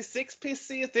 386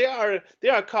 PCs, they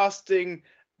are costing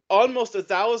almost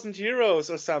 €1,000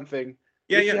 or something.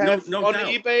 Yeah, no on doubt.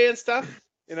 eBay and stuff,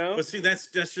 But see, that's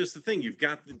just the thing. You've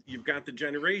got the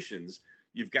generations.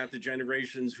 You've got the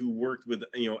generations who worked with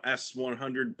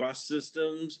S100 bus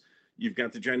systems. You've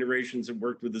got the generations that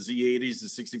worked with the Z80s, the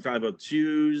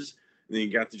 6502s. And then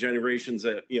you got the generations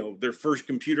that their first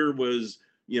computer was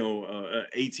a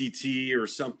ATT or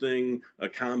something, a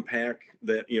Compaq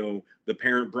that the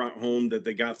parent brought home that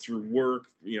they got through work,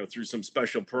 through some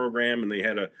special program, and they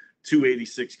had a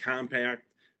 286 Compaq,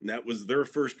 and that was their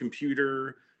first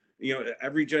computer.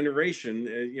 Every generation,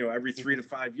 every 3 to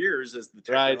 5 years as the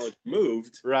technology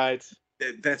moved, right,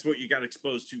 that's what you got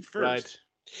exposed to first. Right.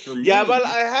 For me, yeah, well,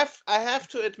 I have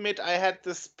to admit, I had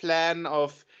this plan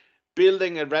of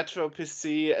building a retro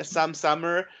PC some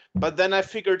summer, but then I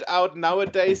figured out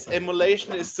nowadays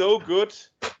emulation is so good.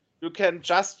 You can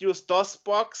just use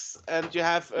DOSBox, and you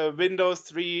have a Windows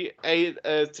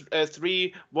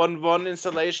 3.11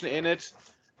 installation in it,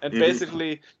 and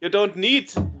basically you don't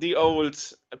need the old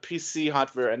PC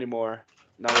hardware anymore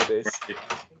nowadays.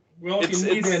 Well, if you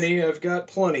need any, I've got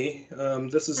plenty.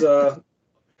 This is a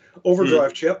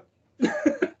overdrive chip. You're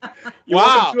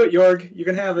welcome to it, Joerg. You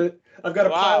can have it. I've got a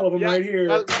pile of them right here.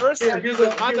 Well, first I need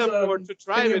a motherboard to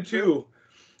drive it too.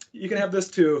 You can have this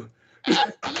too.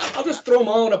 I'll just throw them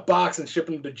all in a box and ship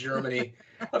them to Germany.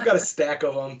 I've got a stack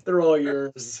of them. They're all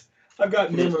yours. I've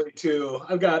got memory too.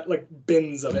 I've got like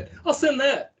bins of it. I'll send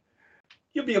that.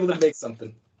 You'll be able to make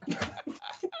something.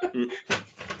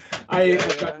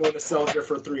 I've got no nostalgia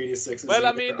for 386. Well,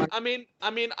 I mean,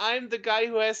 I'm the guy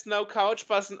who has no couch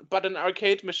but an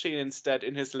arcade machine instead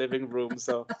in his living room.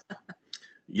 So.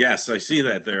 Yes, I see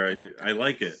that there. I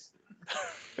like it.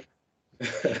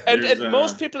 and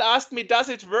most people ask me, does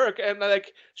it work? And I'm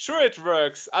like, sure it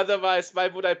works. Otherwise, why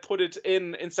would I put it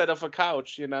in instead of a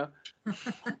couch,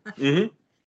 Mm-hmm.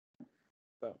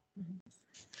 So,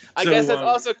 I guess that's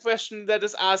also a question that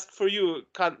is asked for you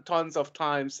tons of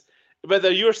times,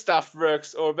 whether your stuff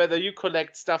works or whether you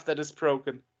collect stuff that is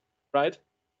broken, right?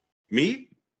 Me?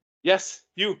 Yes,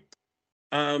 you.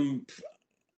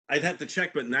 I'd have to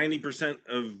check, but 90%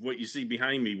 of what you see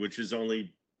behind me, which is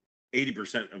only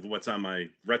 80% of what's on my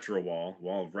retro wall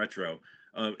of retro,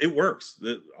 it works.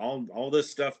 All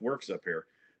this stuff works up here.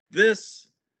 This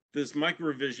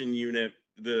microvision unit,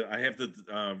 I have to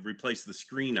replace the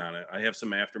screen on it. I have some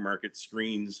aftermarket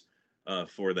screens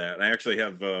for that. I actually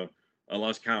have I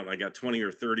lost count. I got 20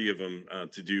 or 30 of them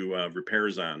to do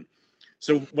repairs on.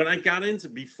 So when I got into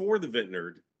before the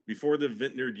VitNerd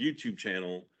YouTube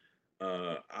channel,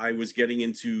 I was getting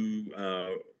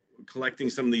into collecting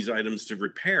some of these items to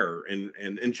repair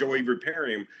and enjoy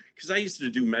repairing them, because I used to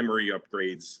do memory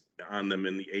upgrades on them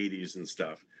in the 80s and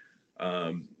stuff.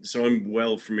 So I'm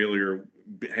well familiar,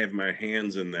 have my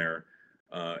hands in there,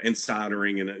 and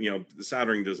soldering, and the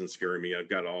soldering doesn't scare me. I've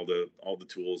got all the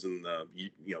tools and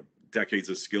decades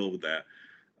of skill with that.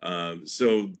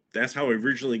 So that's how I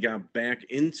originally got back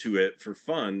into it for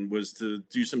fun, was to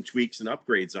do some tweaks and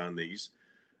upgrades on these.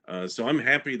 So I'm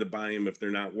happy to buy them if they're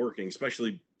not working,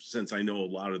 especially since I know a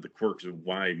lot of the quirks of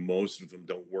why most of them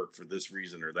don't work for this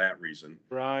reason or that reason.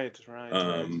 Right.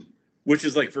 Which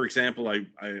is like, for example,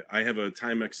 I have a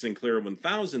Timex Sinclair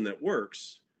 1000 that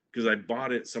works because I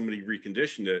bought it, somebody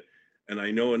reconditioned it, and I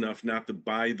know enough not to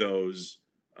buy those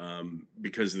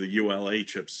because the ULA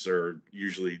chips are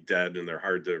usually dead and they're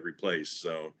hard to replace.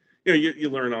 So you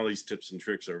learn all these tips and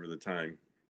tricks over the time.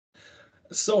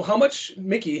 So how much,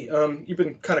 Micki, you've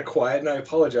been kind of quiet, and I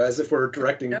apologize if we're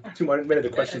directing too many of the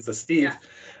questions to Steve.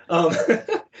 Yeah.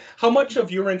 How much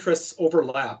of your interests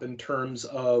overlap in terms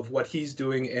of what he's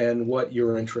doing and what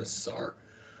your interests are?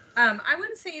 I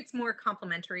wouldn't say it's more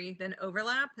complementary than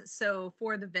overlap. So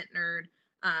for the VitNerd,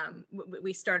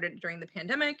 we started during the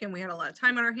pandemic and we had a lot of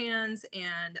time on our hands,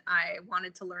 and I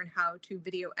wanted to learn how to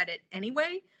video edit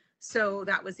anyway. So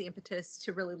that was the impetus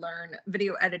to really learn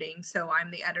video editing. So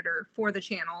I'm the editor for the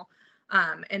channel.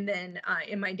 And then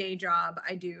in my day job,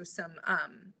 I do some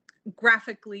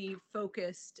graphically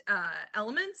focused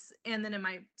elements. And then in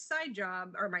my side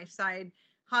job or my side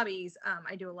hobbies,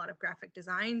 I do a lot of graphic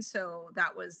design. So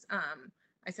that was,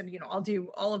 I said, I'll do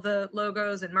all of the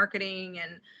logos and marketing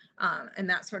and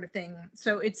that sort of thing.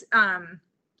 So it's,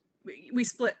 we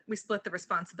split the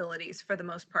responsibilities for the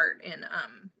most part in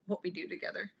what we do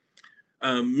together.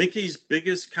 Micki's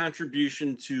biggest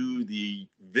contribution to the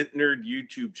VitNerd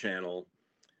YouTube channel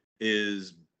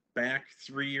is back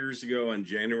 3 years ago on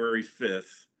January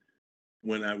 5th,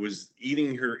 when I was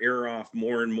eating her ear off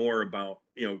more and more about,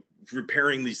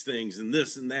 repairing these things and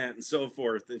this and that and so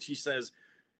forth. And she says,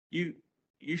 you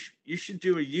should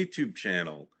do a YouTube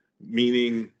channel,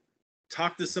 meaning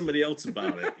talk to somebody else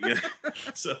about it.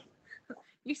 So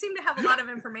you seem to have a lot of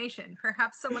information.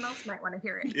 Perhaps someone else might want to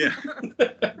hear it. Yeah.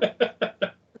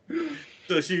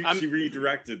 So she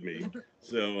redirected me.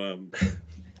 So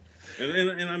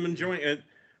and I'm enjoying it.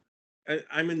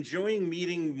 I'm enjoying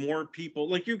meeting more people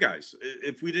like you guys.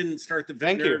 If we didn't start the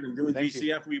VitNerd and doing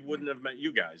VCF, we wouldn't have met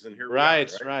you guys. And here we are.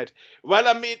 Right. Well,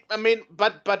 I mean,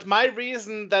 but my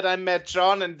reason that I met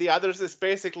Jon and the others is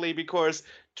basically because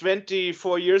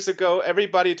 24 years ago,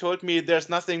 everybody told me there's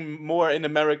nothing more in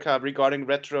America regarding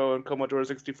retro and Commodore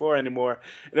 64 anymore.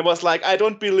 And it was like, I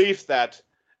don't believe that.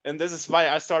 And this is why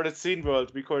I started Scene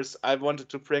World, because I wanted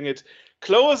to bring it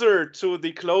closer to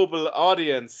the global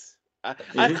audience. I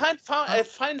kind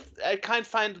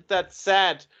find that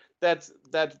sad that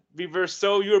we were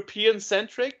so European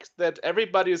centric that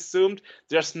everybody assumed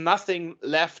there's nothing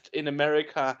left in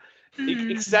America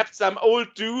except some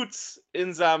old dudes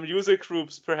in some user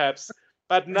groups perhaps,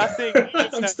 but nothing.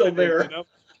 I'm still there.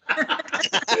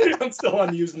 I'm still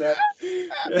on Usenet.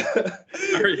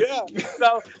 Yeah.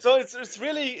 So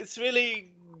it's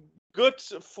really good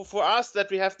for us that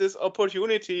we have this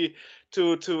opportunity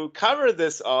to cover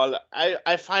this all.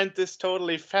 I find this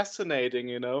totally fascinating,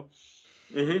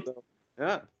 Mm-hmm. So,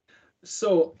 yeah.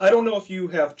 So I don't know if you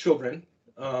have children.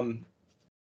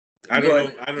 I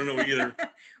don't know either.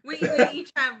 we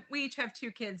each have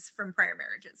 2 kids from prior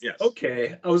marriages. Yes.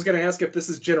 Okay. I was going to ask if this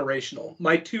is generational.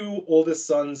 My 2 oldest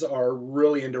sons are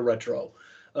really into retro.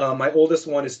 My oldest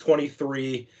one is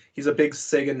 23. He's a big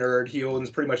Sega nerd. He owns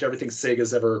pretty much everything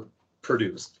Sega's ever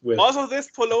produced. Also this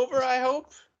pullover, I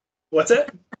hope. What's it?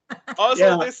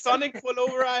 Also this Sonic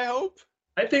pullover, I hope.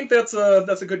 I think that's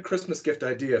a good Christmas gift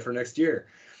idea for next year.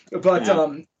 But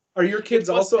are your kids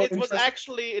also interested?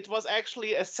 It was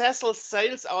actually a Cecil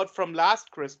sales out from last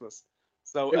Christmas.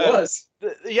 So it was.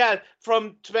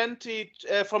 From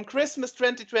Christmas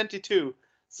 2022.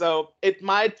 So it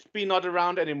might be not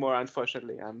around anymore,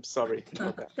 unfortunately. I'm sorry.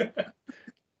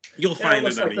 You'll find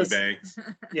it on eBay.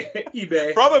 Yeah,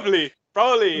 eBay.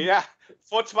 Probably, yeah.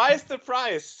 For twice the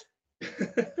price.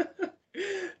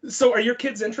 So are your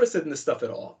kids interested in this stuff at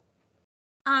all?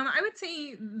 I would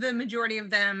say the majority of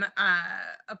them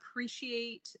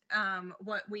appreciate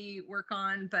what we work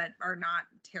on, but are not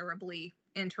terribly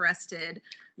interested.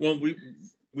 Well,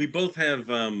 we both have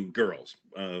girls.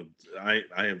 I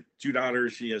have 2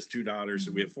 daughters. She has 2 daughters.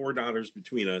 So we have 4 daughters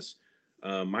between us.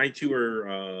 My 2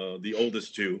 are the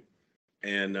oldest 2.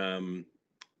 And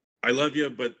I love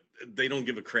you, but they don't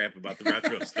give a crap about the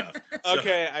retro stuff. So,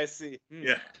 okay, I see.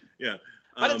 Yeah.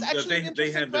 But it's actually they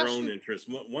have their own interests.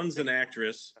 One's an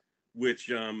actress,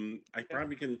 which I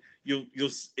probably can. You'll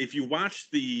if you watch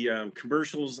the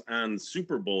commercials on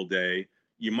Super Bowl day,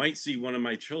 you might see one of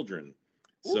my children.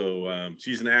 Ooh. So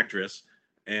she's an actress.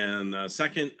 And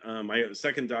my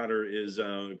second daughter is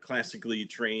a classically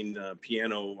trained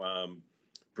piano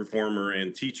performer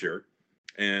and teacher.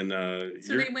 And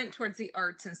so they went towards the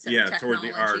arts instead of technology. Toward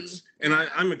the arts. And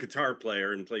I'm a guitar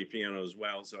player and play piano as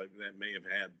well, so that may have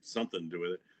had something to do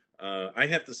with it. I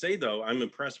have to say though, I'm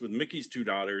impressed with Micki's 2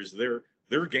 daughters. They're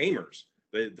gamers.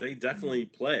 They definitely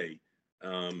play.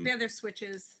 They have their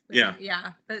Switches.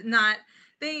 Yeah, but not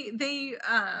they.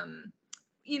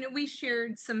 We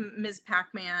shared some Ms.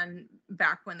 Pac-Man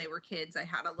back when they were kids. I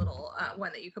had a little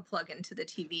one that you could plug into the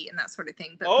TV and that sort of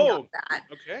thing. But beyond that,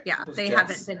 okay. Yeah, they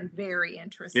haven't been very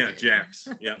interested. Yeah, Jax.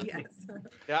 Yeah. Yes.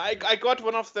 Yeah, I got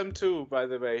one of them too, by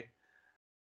the way.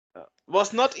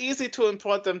 Was not easy to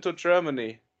import them to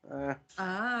Germany. Oh,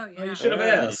 yeah. You should have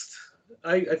asked.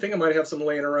 I think I might have some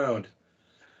laying around.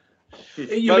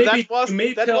 You Well,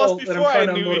 may that tell was that I'm before trying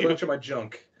I to knew unload a you. bunch of my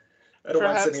junk. I don't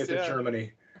mind sending it to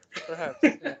Germany. Perhaps.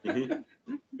 Mhm.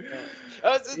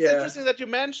 It's interesting that you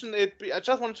mentioned it. I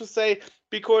just wanted to say,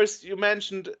 because you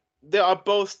mentioned there are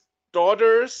both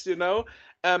daughters, there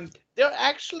are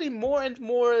actually more and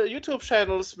more YouTube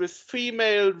channels with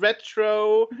female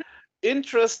retro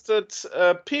interested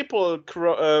people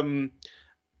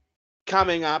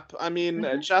coming up. I mean,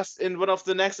 just in one of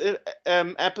the next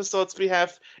episodes, we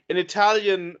have an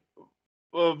Italian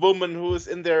woman who is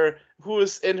in her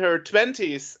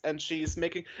 20s, and she's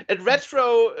making a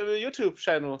retro YouTube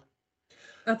channel.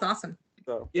 That's awesome.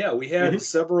 So Yeah, we had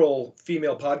several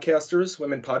female podcasters,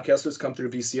 women podcasters, come through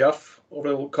VCF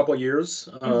over a couple of years,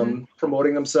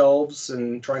 promoting themselves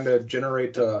and trying to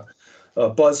generate a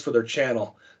buzz for their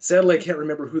channel. Sadly, I can't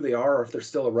remember who they are or if they're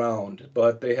still around,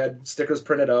 but they had stickers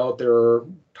printed out. They were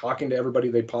talking to everybody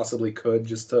they possibly could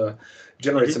just to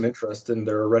generate some interest in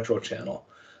their retro channel.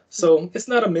 So it's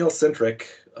not a male-centric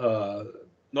not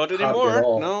hobby anymore. at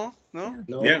all.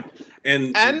 No. Yeah,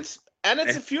 and it's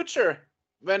the future.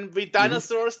 When the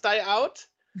dinosaurs die out,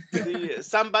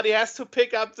 somebody has to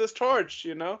pick up this torch,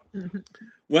 you know?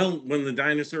 Well, when the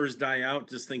dinosaurs die out,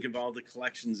 just think of all the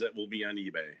collections that will be on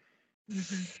eBay.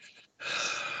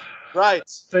 Right.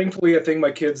 Thankfully, I think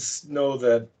my kids know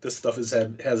that this stuff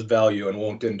has value and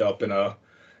won't end up in a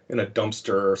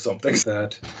dumpster or something.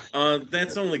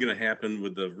 That's only going to happen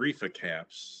with the Reefa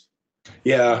caps.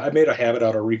 Yeah, I made a habit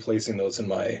out of replacing those in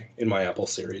my Apple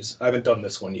series. I haven't done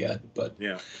this one yet, but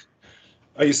yeah,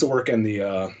 I used to work in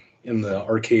the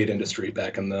arcade industry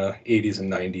back in the 80s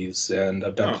and 90s, and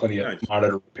I've done plenty of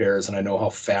monitor repairs, and I know how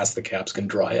fast the caps can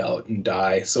dry out and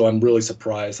die. So I'm really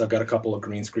surprised. I've got a couple of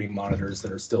green screen monitors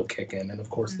that are still kicking, and of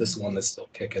course this one that's still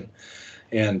kicking.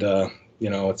 And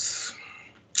it's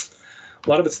a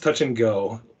lot of it's touch and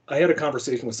go. I had a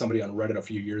conversation with somebody on Reddit a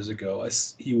few years ago.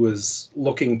 He was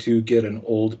looking to get an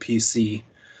old PC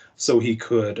so he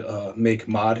could make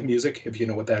mod music, if you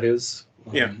know what that is.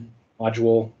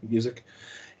 Module music.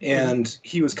 And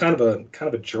he was kind of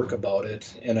a jerk about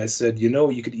it. And I said,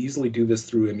 you could easily do this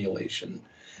through emulation.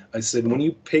 I said, when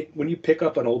you pick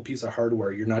up an old piece of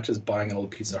hardware, you're not just buying an old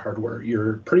piece of hardware.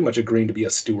 You're pretty much agreeing to be a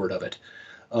steward of it.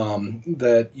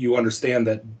 That you understand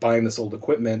that buying this old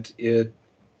equipment, it's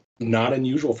not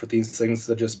unusual for these things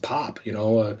to just pop.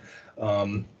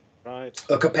 Right.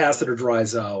 A capacitor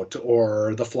dries out,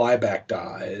 or the flyback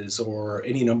dies, or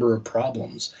any number of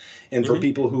problems. And for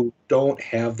people who don't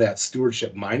have that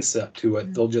stewardship mindset to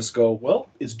it, they'll just go, well,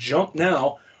 it's junk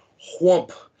now.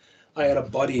 Whump. I had a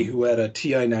buddy who had a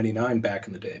TI-99 back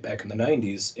in the day, back in the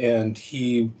 90s, and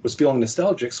he was feeling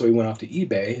nostalgic, so he went off to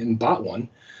eBay and bought one,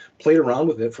 played around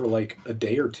with it for like a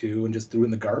day or two, and just threw it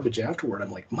in the garbage afterward.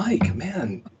 I'm like, Mike,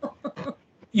 man,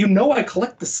 I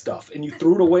collect this stuff, and you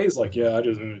threw it away. He's like, yeah, I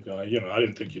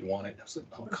didn't think you'd want it. I was like,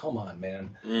 oh, come on, man.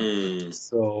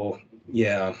 So,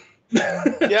 yeah.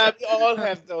 Yeah, we all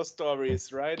have those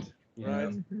stories, right? Yeah.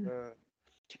 Right.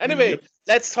 Anyway,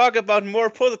 let's talk about more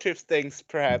positive things,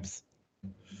 perhaps.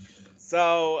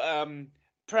 So,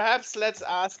 perhaps let's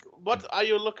ask, what are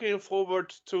you looking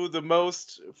forward to the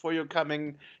most for your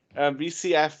coming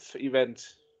VCF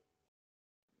event?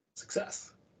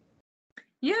 Success.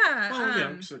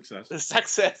 Yeah. Success.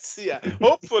 Success, yeah.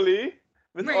 Hopefully,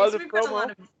 with all the we've promo. got a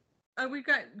lot of, we've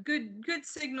got good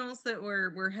signals that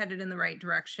we're headed in the right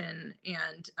direction,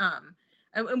 and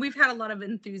we've had a lot of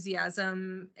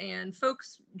enthusiasm and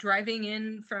folks driving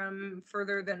in from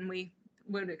further than we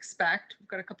would expect. We've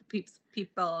got a couple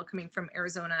people coming from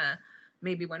Arizona,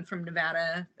 maybe one from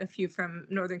Nevada, a few from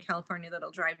Northern California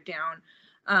that'll drive down.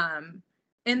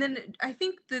 And then I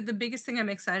think the biggest thing I'm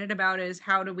excited about is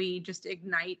how do we just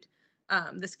ignite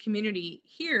this community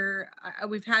here.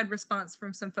 We've had response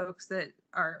from some folks that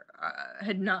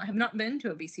have not been to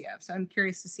a VCF, so I'm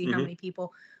curious to see how many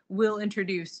people will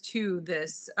introduce to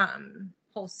this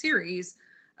whole series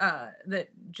that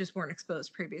just weren't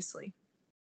exposed previously.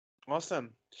 Awesome.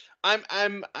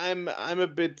 I'm a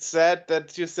bit sad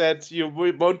that you said you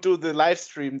won't do the live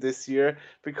stream this year,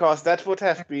 because that would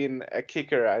have been a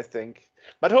kicker, I think.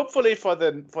 But hopefully for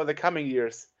the coming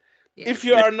years. Yeah. If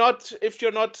you're not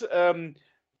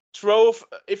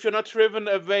driven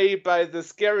away by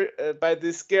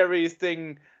the scary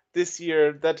thing this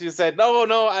year, that you said,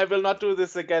 no, I will not do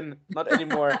this again, not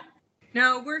anymore.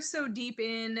 No, we're so deep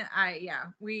in.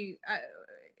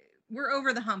 We're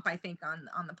over the hump, I think,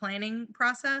 on the planning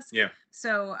process. Yeah.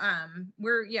 So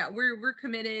we're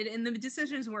committed, and the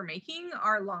decisions we're making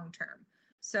are long term.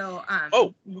 So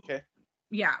okay.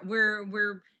 Yeah,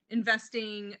 we're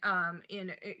investing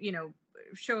in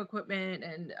show equipment,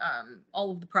 and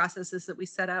all of the processes that we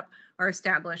set up are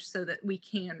established so that we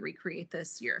can recreate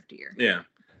this year after year. Yeah,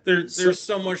 there's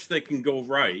so much that can go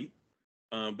right,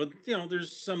 but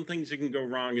there's some things that can go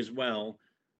wrong as well.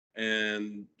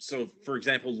 And so, for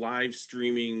example, live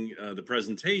streaming the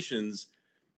presentations,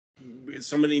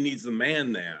 somebody needs to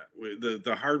man that.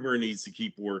 The hardware needs to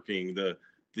keep working. The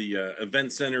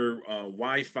event center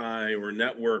Wi-Fi or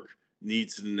network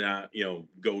needs to not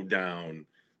go down.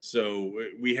 So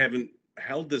we haven't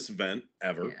held this event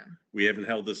ever. Yeah. We haven't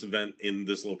held this event in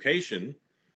this location.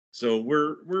 So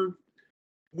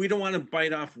we don't want to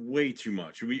bite off way too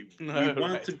much. We want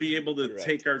Right. to be able to Right.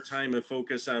 take our time and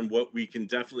focus on what we can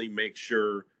definitely make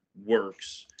sure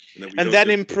works. And, that we And don't then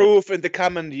just- improve in the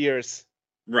coming years.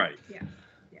 Right. Yeah.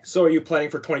 So are you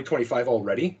planning for 2025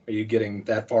 already? Are you getting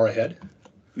that far ahead?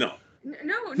 No.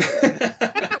 No. We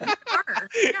are.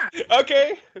 Yeah.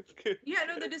 Okay. Yeah,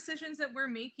 no, the decisions that we're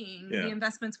making, Yeah. the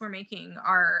investments we're making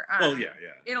are, Oh, yeah.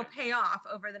 it'll pay off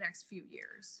over the next few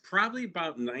years. Probably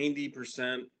about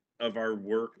 90% of our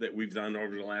work that we've done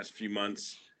over the last few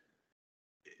months,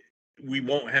 we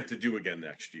won't have to do again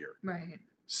next year. Right.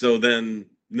 So then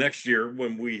next year,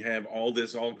 when we have all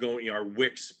this all going, our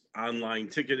Wix online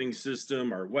ticketing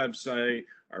system, our website,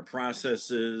 our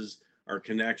processes, our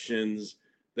connections,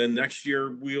 then next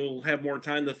year we'll have more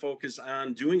time to focus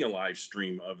on doing a live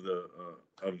stream of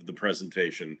the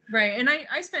presentation. Right. And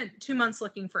I spent 2 months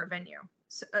looking for a venue,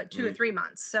 so, 2 or 3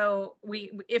 months. So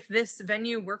if this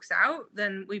venue works out,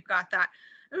 then we've got that.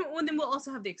 And then we'll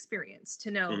also have the experience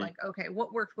to know, like, okay,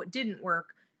 what worked, what didn't work.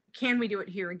 Can we do it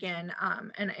here again?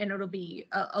 And it'll be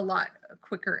a lot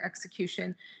quicker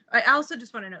execution. I also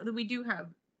just want to know that we do have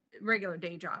regular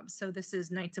day jobs. So this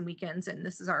is nights and weekends, and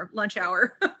this is our lunch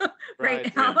hour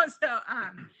right now. Yeah. So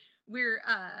we're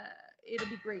it'll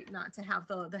be great not to have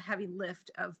the heavy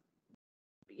lift of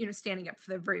standing up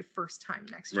for the very first time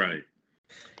next year. Right.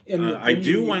 And I when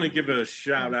do you- want to give a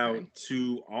shout Oh, out sorry.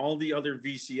 to all the other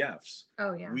VCFs.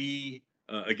 Oh yeah. We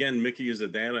again, Micki is a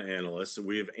data analyst, so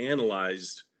we have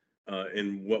analyzed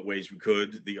in what ways we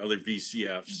could the other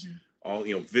VCFs, all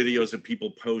videos of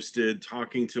people posted,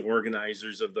 talking to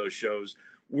organizers of those shows.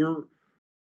 We're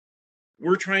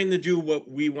trying to do what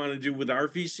we want to do with our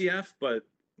VCF, but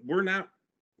we're not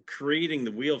creating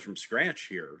the wheel from scratch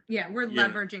here. Yeah, we're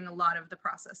leveraging a lot of the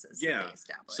processes that they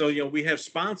established. So we have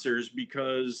sponsors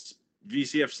because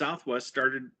VCF Southwest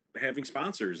started having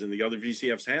sponsors and the other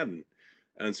VCFs hadn't.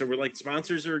 And so we're like,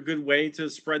 sponsors are a good way to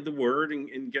spread the word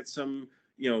and get some,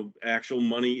 actual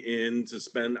money in to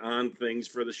spend on things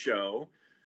for the show.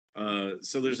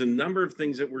 So there's a number of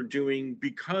things that we're doing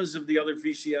because of the other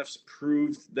VCFs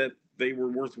proved that they were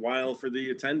worthwhile for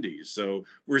the attendees. So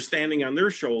we're standing on their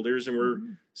shoulders and we're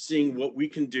seeing what we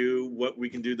can do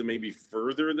to maybe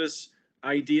further this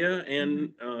idea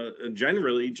and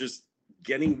generally just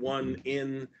getting one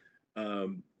in,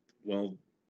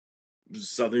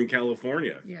 Southern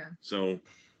California. Yeah. So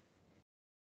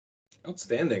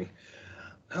Outstanding.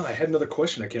 Oh, I had another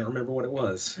question. I can't remember what it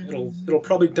was. It'll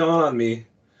probably dawn on me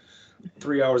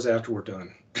 3 hours after we're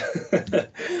done.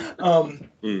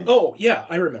 Oh yeah,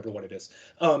 I remember what it is.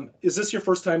 Is this your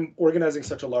first time organizing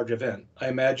such a large event? I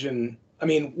imagine. I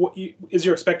mean, is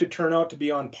your expected turnout to be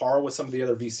on par with some of the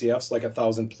other VCFs, like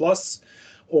 1,000 plus,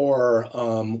 or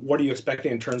what are you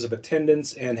expecting in terms of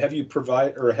attendance? And have you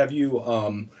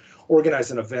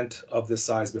organized an event of this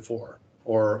size before,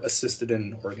 or assisted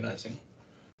in organizing?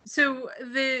 So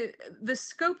the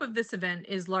scope of this event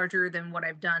is larger than what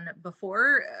I've done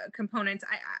before. Components.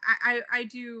 I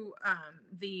do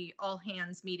the all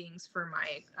hands meetings for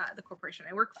my the corporation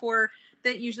I work for.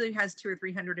 That usually has 200 or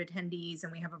 300 attendees,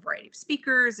 and we have a variety of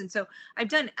speakers. And so I've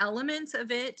done elements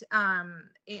of it,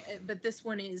 but this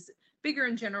one is bigger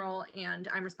in general, and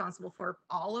I'm responsible for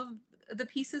all of the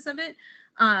pieces of it.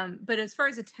 But as far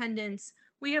as attendance,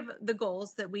 we have the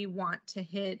goals that we want to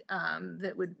hit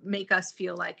that would make us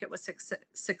feel like it was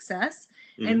success.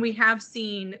 And we have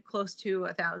seen close to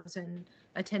 1,000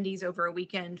 attendees over a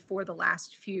weekend for the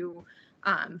last few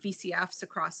VCFs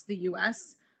across the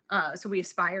US. So we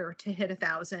aspire to hit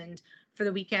 1,000 for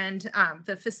the weekend.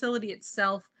 The facility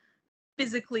itself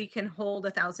physically can hold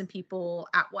 1,000 people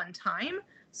at one time.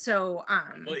 So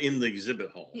in the exhibit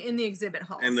hall. In the exhibit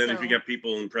hall. And then if you got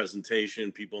people in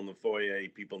presentation, people in the foyer,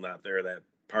 people not there that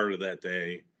part of that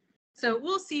day. So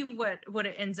we'll see what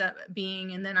it ends up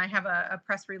being. And then I have a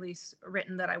press release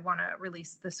written that I want to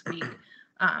release this week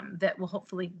that will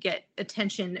hopefully get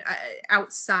attention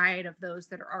outside of those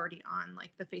that are already on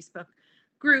like the Facebook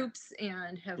groups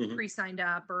and have pre-signed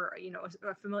up or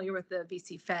are familiar with the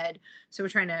VC Fed. So we're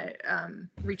trying to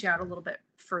reach out a little bit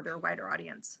further, wider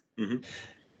audience.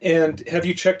 And have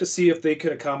you checked to see if they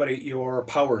could accommodate your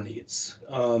power needs?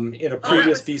 In a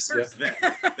previous VCF,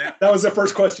 that was the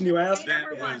first question you asked.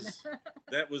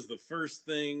 That was the first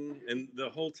thing, and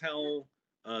the hotel,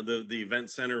 the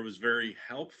event center was very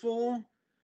helpful,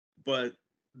 but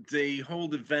they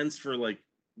hold events for like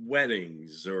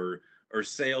weddings or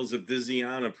sales of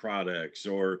Viziana products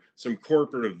or some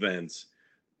corporate events.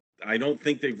 I don't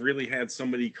think they've really had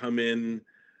somebody come in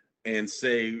and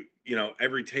say,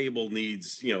 every table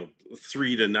needs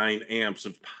 3 to 9 amps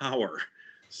of power.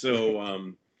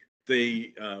 So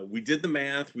we did the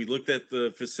math. We looked at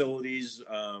the facilities,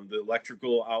 the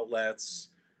electrical outlets.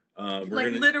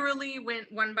 Literally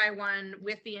went one by one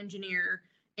with the engineer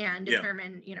and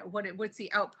determine, what's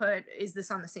the output? Is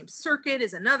this on the same circuit?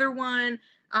 Is another one?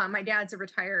 My dad's a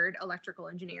retired electrical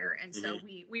engineer, and so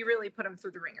we really put him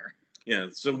through the ringer. Yeah,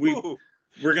 so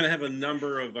we're going to have a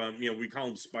number of, we call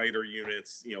them spider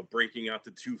units, breaking out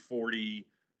to 240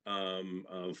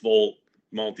 volt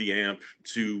multi-amp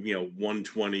to,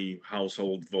 120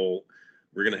 household volt.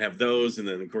 We're going to have those, and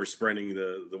then, of course, spreading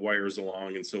the wires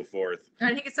along and so forth. And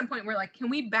I think at some point we're like, can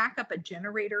we back up a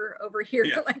generator over here?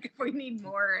 Yeah. Like if we need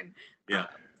more. And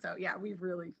we've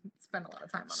really spent a lot of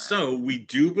time on that. So we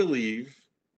do believe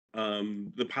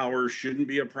the power shouldn't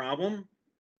be a problem,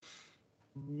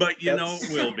 but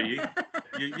it will be.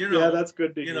 Yeah, that's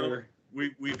good to hear.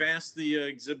 We've asked the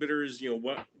exhibitors,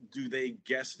 what do they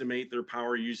guesstimate their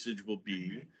power usage will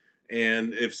be?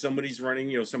 And if somebody's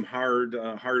running, some hard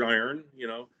iron,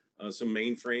 some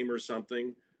mainframe or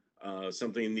something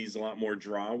that needs a lot more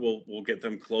draw, we'll get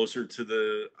them closer to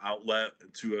the outlet,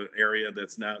 to an area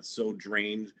that's not so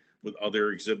drained with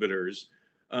other exhibitors.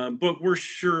 But we're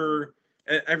sure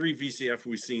every VCF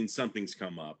we've seen, something's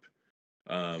come up.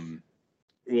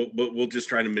 We'll just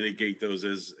try to mitigate those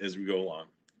as we go along.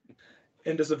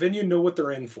 And does the venue know what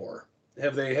they're in for?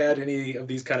 Have they had any of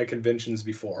these kind of conventions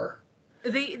before?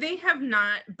 They have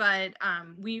not, but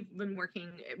we've been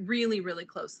working really, really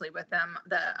closely with them.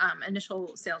 The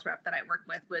initial sales rep that I worked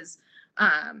with was,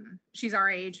 she's our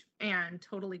age and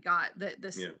totally got that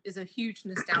this is a huge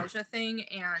nostalgia thing.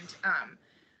 And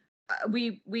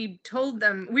we told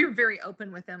them, we were very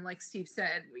open with them. Like Steve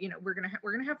said, we're gonna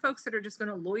have folks that are just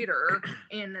gonna loiter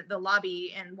in the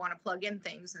lobby and want to plug in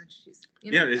things. And she's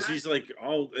she's like,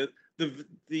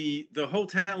 the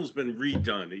hotel's been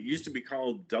redone. It used to be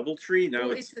called Doubletree.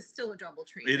 Now it's still a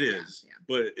Doubletree. It is,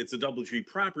 but it's a Doubletree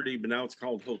property. But now it's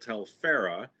called Hotel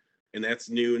Farah, and that's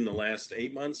new in the last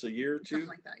 8 months, a year or two. Something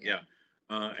like that. Yeah.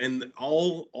 And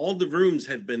all the rooms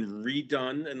had been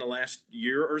redone in the last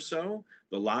year or so.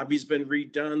 The lobby's been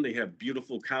redone. They have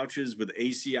beautiful couches with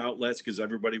AC outlets because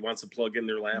everybody wants to plug in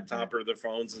their laptop or their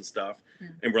phones and stuff. Yeah.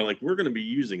 And we're like, we're going to be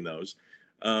using those.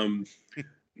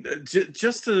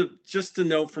 Just to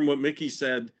note from what Micki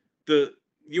said,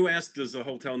 you asked, does the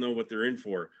hotel know what they're in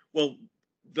for? Well,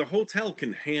 the hotel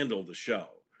can handle the show.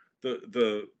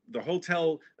 The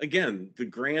hotel, again, the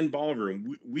grand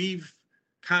ballroom, we've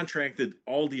contracted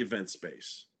all the event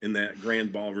space in that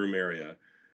grand ballroom area,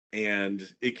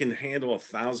 and it can handle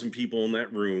 1,000 people in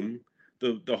that room.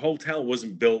 The hotel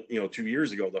wasn't built 2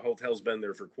 years ago. The hotel's been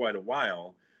there for quite a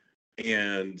while,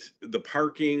 and the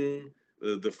parking,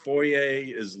 the foyer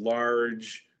is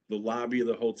large, the lobby of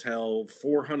the hotel,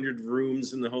 400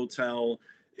 rooms in the hotel.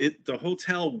 The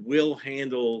hotel will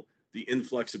handle the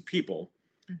influx of people.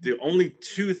 The only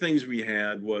two things we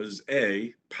had was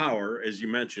power, as you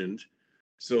mentioned.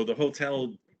 So the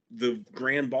hotel, the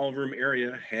grand ballroom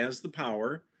area has the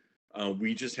power.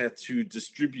 We just have to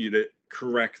distribute it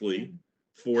correctly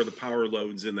for the power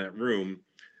loads in that room.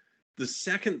 The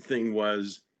second thing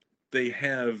was they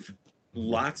have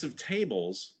lots of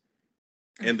tables,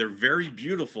 and they're very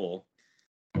beautiful.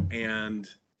 And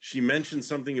she mentioned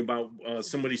something about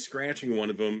somebody scratching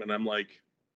one of them, and I'm like,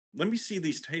 let me see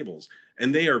these tables.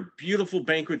 And they are beautiful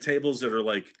banquet tables that are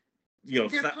like, they're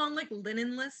called like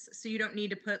linenless, so you don't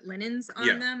need to put linens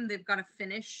on them. They've got a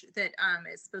finish that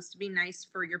is supposed to be nice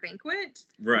for your banquet.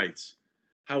 Right.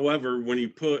 However, when you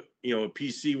put a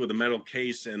PC with a metal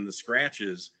case and the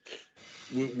scratches,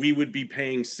 we would be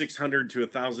paying $600 to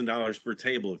 $1,000 per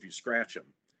table if you scratch them.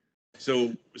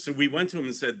 So we went to them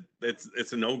and said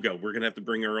it's a no-go. We're gonna have to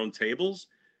bring our own tables.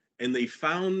 And they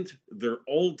found their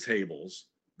old tables.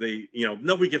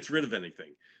 Nobody gets rid of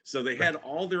anything. So they had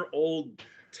all their old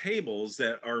tables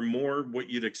that are more what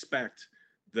you'd expect,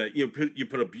 that you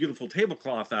put a beautiful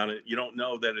tablecloth on it, you don't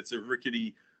know that it's a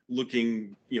rickety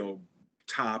looking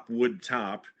wood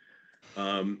top,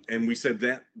 and we said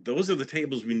that those are the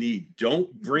tables we need. Don't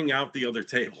bring out the other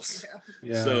tables.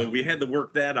 So we had to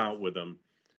work that out with them.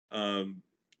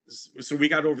 So we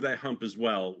got over that hump as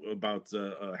well about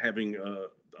having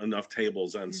enough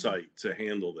tables on site to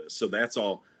handle this. So that's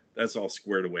all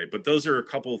squared away. But those are a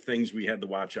couple of things we had to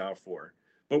watch out for.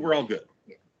 But we're all good.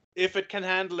 If it can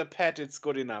handle a pet, it's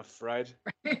good enough, right?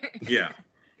 Yeah.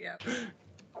 Yeah.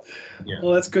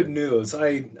 Well, that's good news.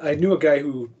 I knew a guy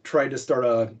who tried to start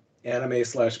a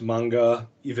anime/manga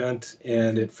event,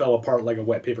 and it fell apart like a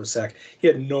wet paper sack. He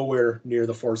had nowhere near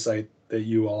the foresight that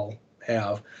you all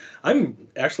have. I'm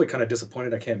actually kind of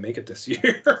disappointed I can't make it this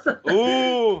year.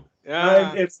 Ooh,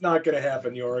 yeah. It's not going to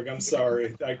happen, Joerg. I'm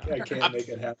sorry. I can't make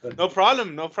it happen. No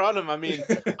problem, no problem. I mean,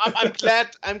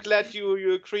 I'm glad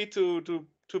you agreed to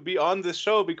be on this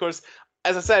show because,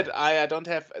 as I said, I don't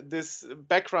have this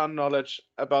background knowledge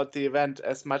about the event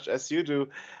as much as you do.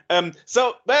 Well,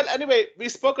 anyway, we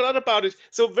spoke a lot about it.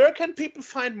 So where can people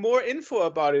find more info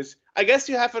about it? I guess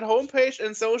you have a homepage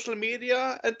and social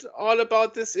media and all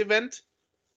about this event.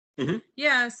 Mm-hmm.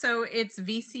 Yeah, so it's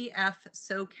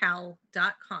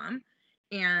vcfsocal.com.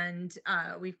 And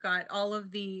we've got all of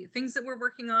the things that we're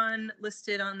working on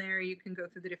listed on there. You can go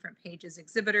through the different pages,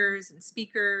 exhibitors and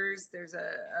speakers. There's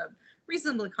a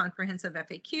reasonably comprehensive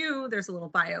FAQ. There's a little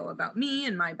bio about me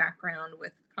and my background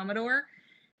with Commodore,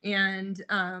 and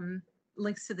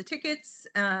links to the tickets,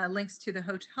 links to the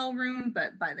hotel room.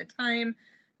 But by the time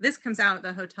this comes out,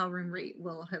 the hotel room rate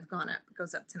will have gone up. It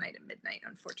goes up tonight at midnight,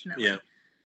 unfortunately. Yeah.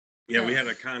 Yeah, we had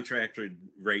a contracted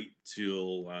rate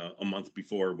till a month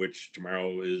before, which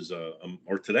tomorrow is,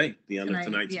 or today, the end of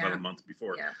tonight's about a month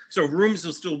before. Yeah. So rooms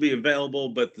will still be available,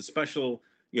 but the special,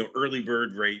 early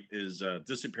bird rate is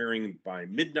disappearing by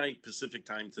midnight Pacific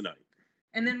time tonight.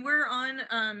 And then we're on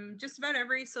just about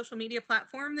every social media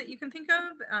platform that you can think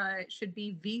of. It should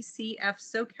be VCF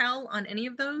SoCal on any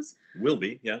of those. Will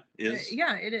be, yeah, is.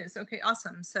 Yeah, it is. Okay,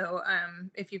 awesome. So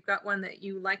if you've got one that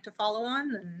you like to follow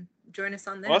on, then join us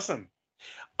on there. Awesome.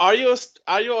 Are you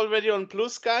already on Blue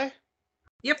Sky?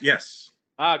 Yep. Yes.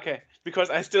 Okay. Because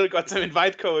I still got some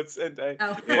invite codes and I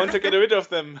Yeah. want to get rid of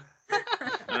them.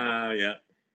 Yeah.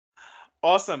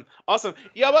 Awesome.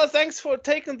 Yeah, well, thanks for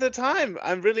taking the time.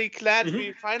 I'm really glad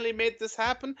we finally made this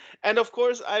happen. And of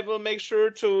course, I will make sure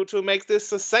to make this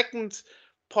the second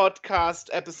podcast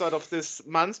episode of this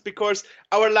month because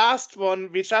our last one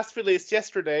we just released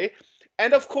yesterday.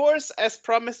 And of course, as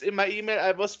promised in my email,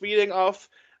 I was reading off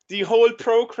the whole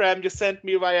program you sent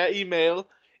me via email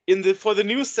for the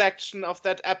news section of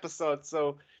that episode.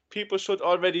 So people should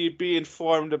already be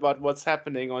informed about what's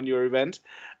happening on your event.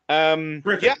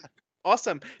 Yeah,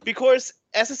 awesome. Because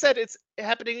as I said, it's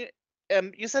happening.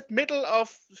 You said middle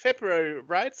of February,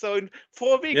 right? So in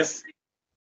 4 weeks.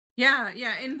 Yep.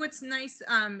 Yeah. And what's nice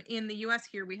in the U.S.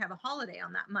 here, we have a holiday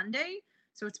on that Monday.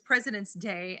 So it's President's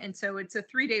Day, and so it's a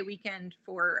 3-day weekend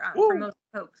for most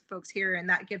folks here, and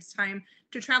that gives time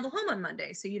to travel home on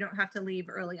Monday, so you don't have to leave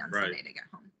early on Sunday to get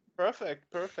home. Perfect.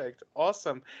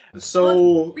 Awesome. So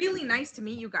well, really nice to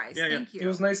meet you guys. Thank you. It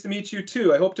was nice to meet you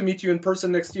too. I hope to meet you in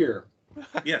person next year.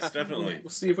 Yes, definitely. We'll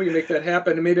see if we can make that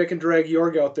happen, and maybe I can drag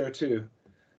Joerg out there too.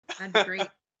 That'd be great.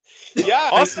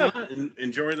 Yeah, awesome.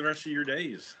 Enjoy the rest of your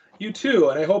days. You too,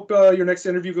 and I hope your next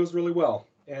interview goes really well.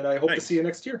 And I hope to see you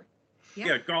next year.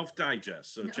 Yeah, Golf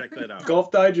Digest. So check that out.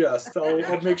 Golf Digest.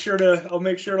 I'll make sure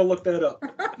to look that up.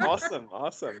 Awesome.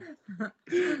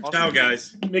 Ciao,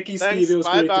 guys. Micki, Steve, it was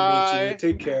great to meet you.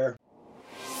 Take care.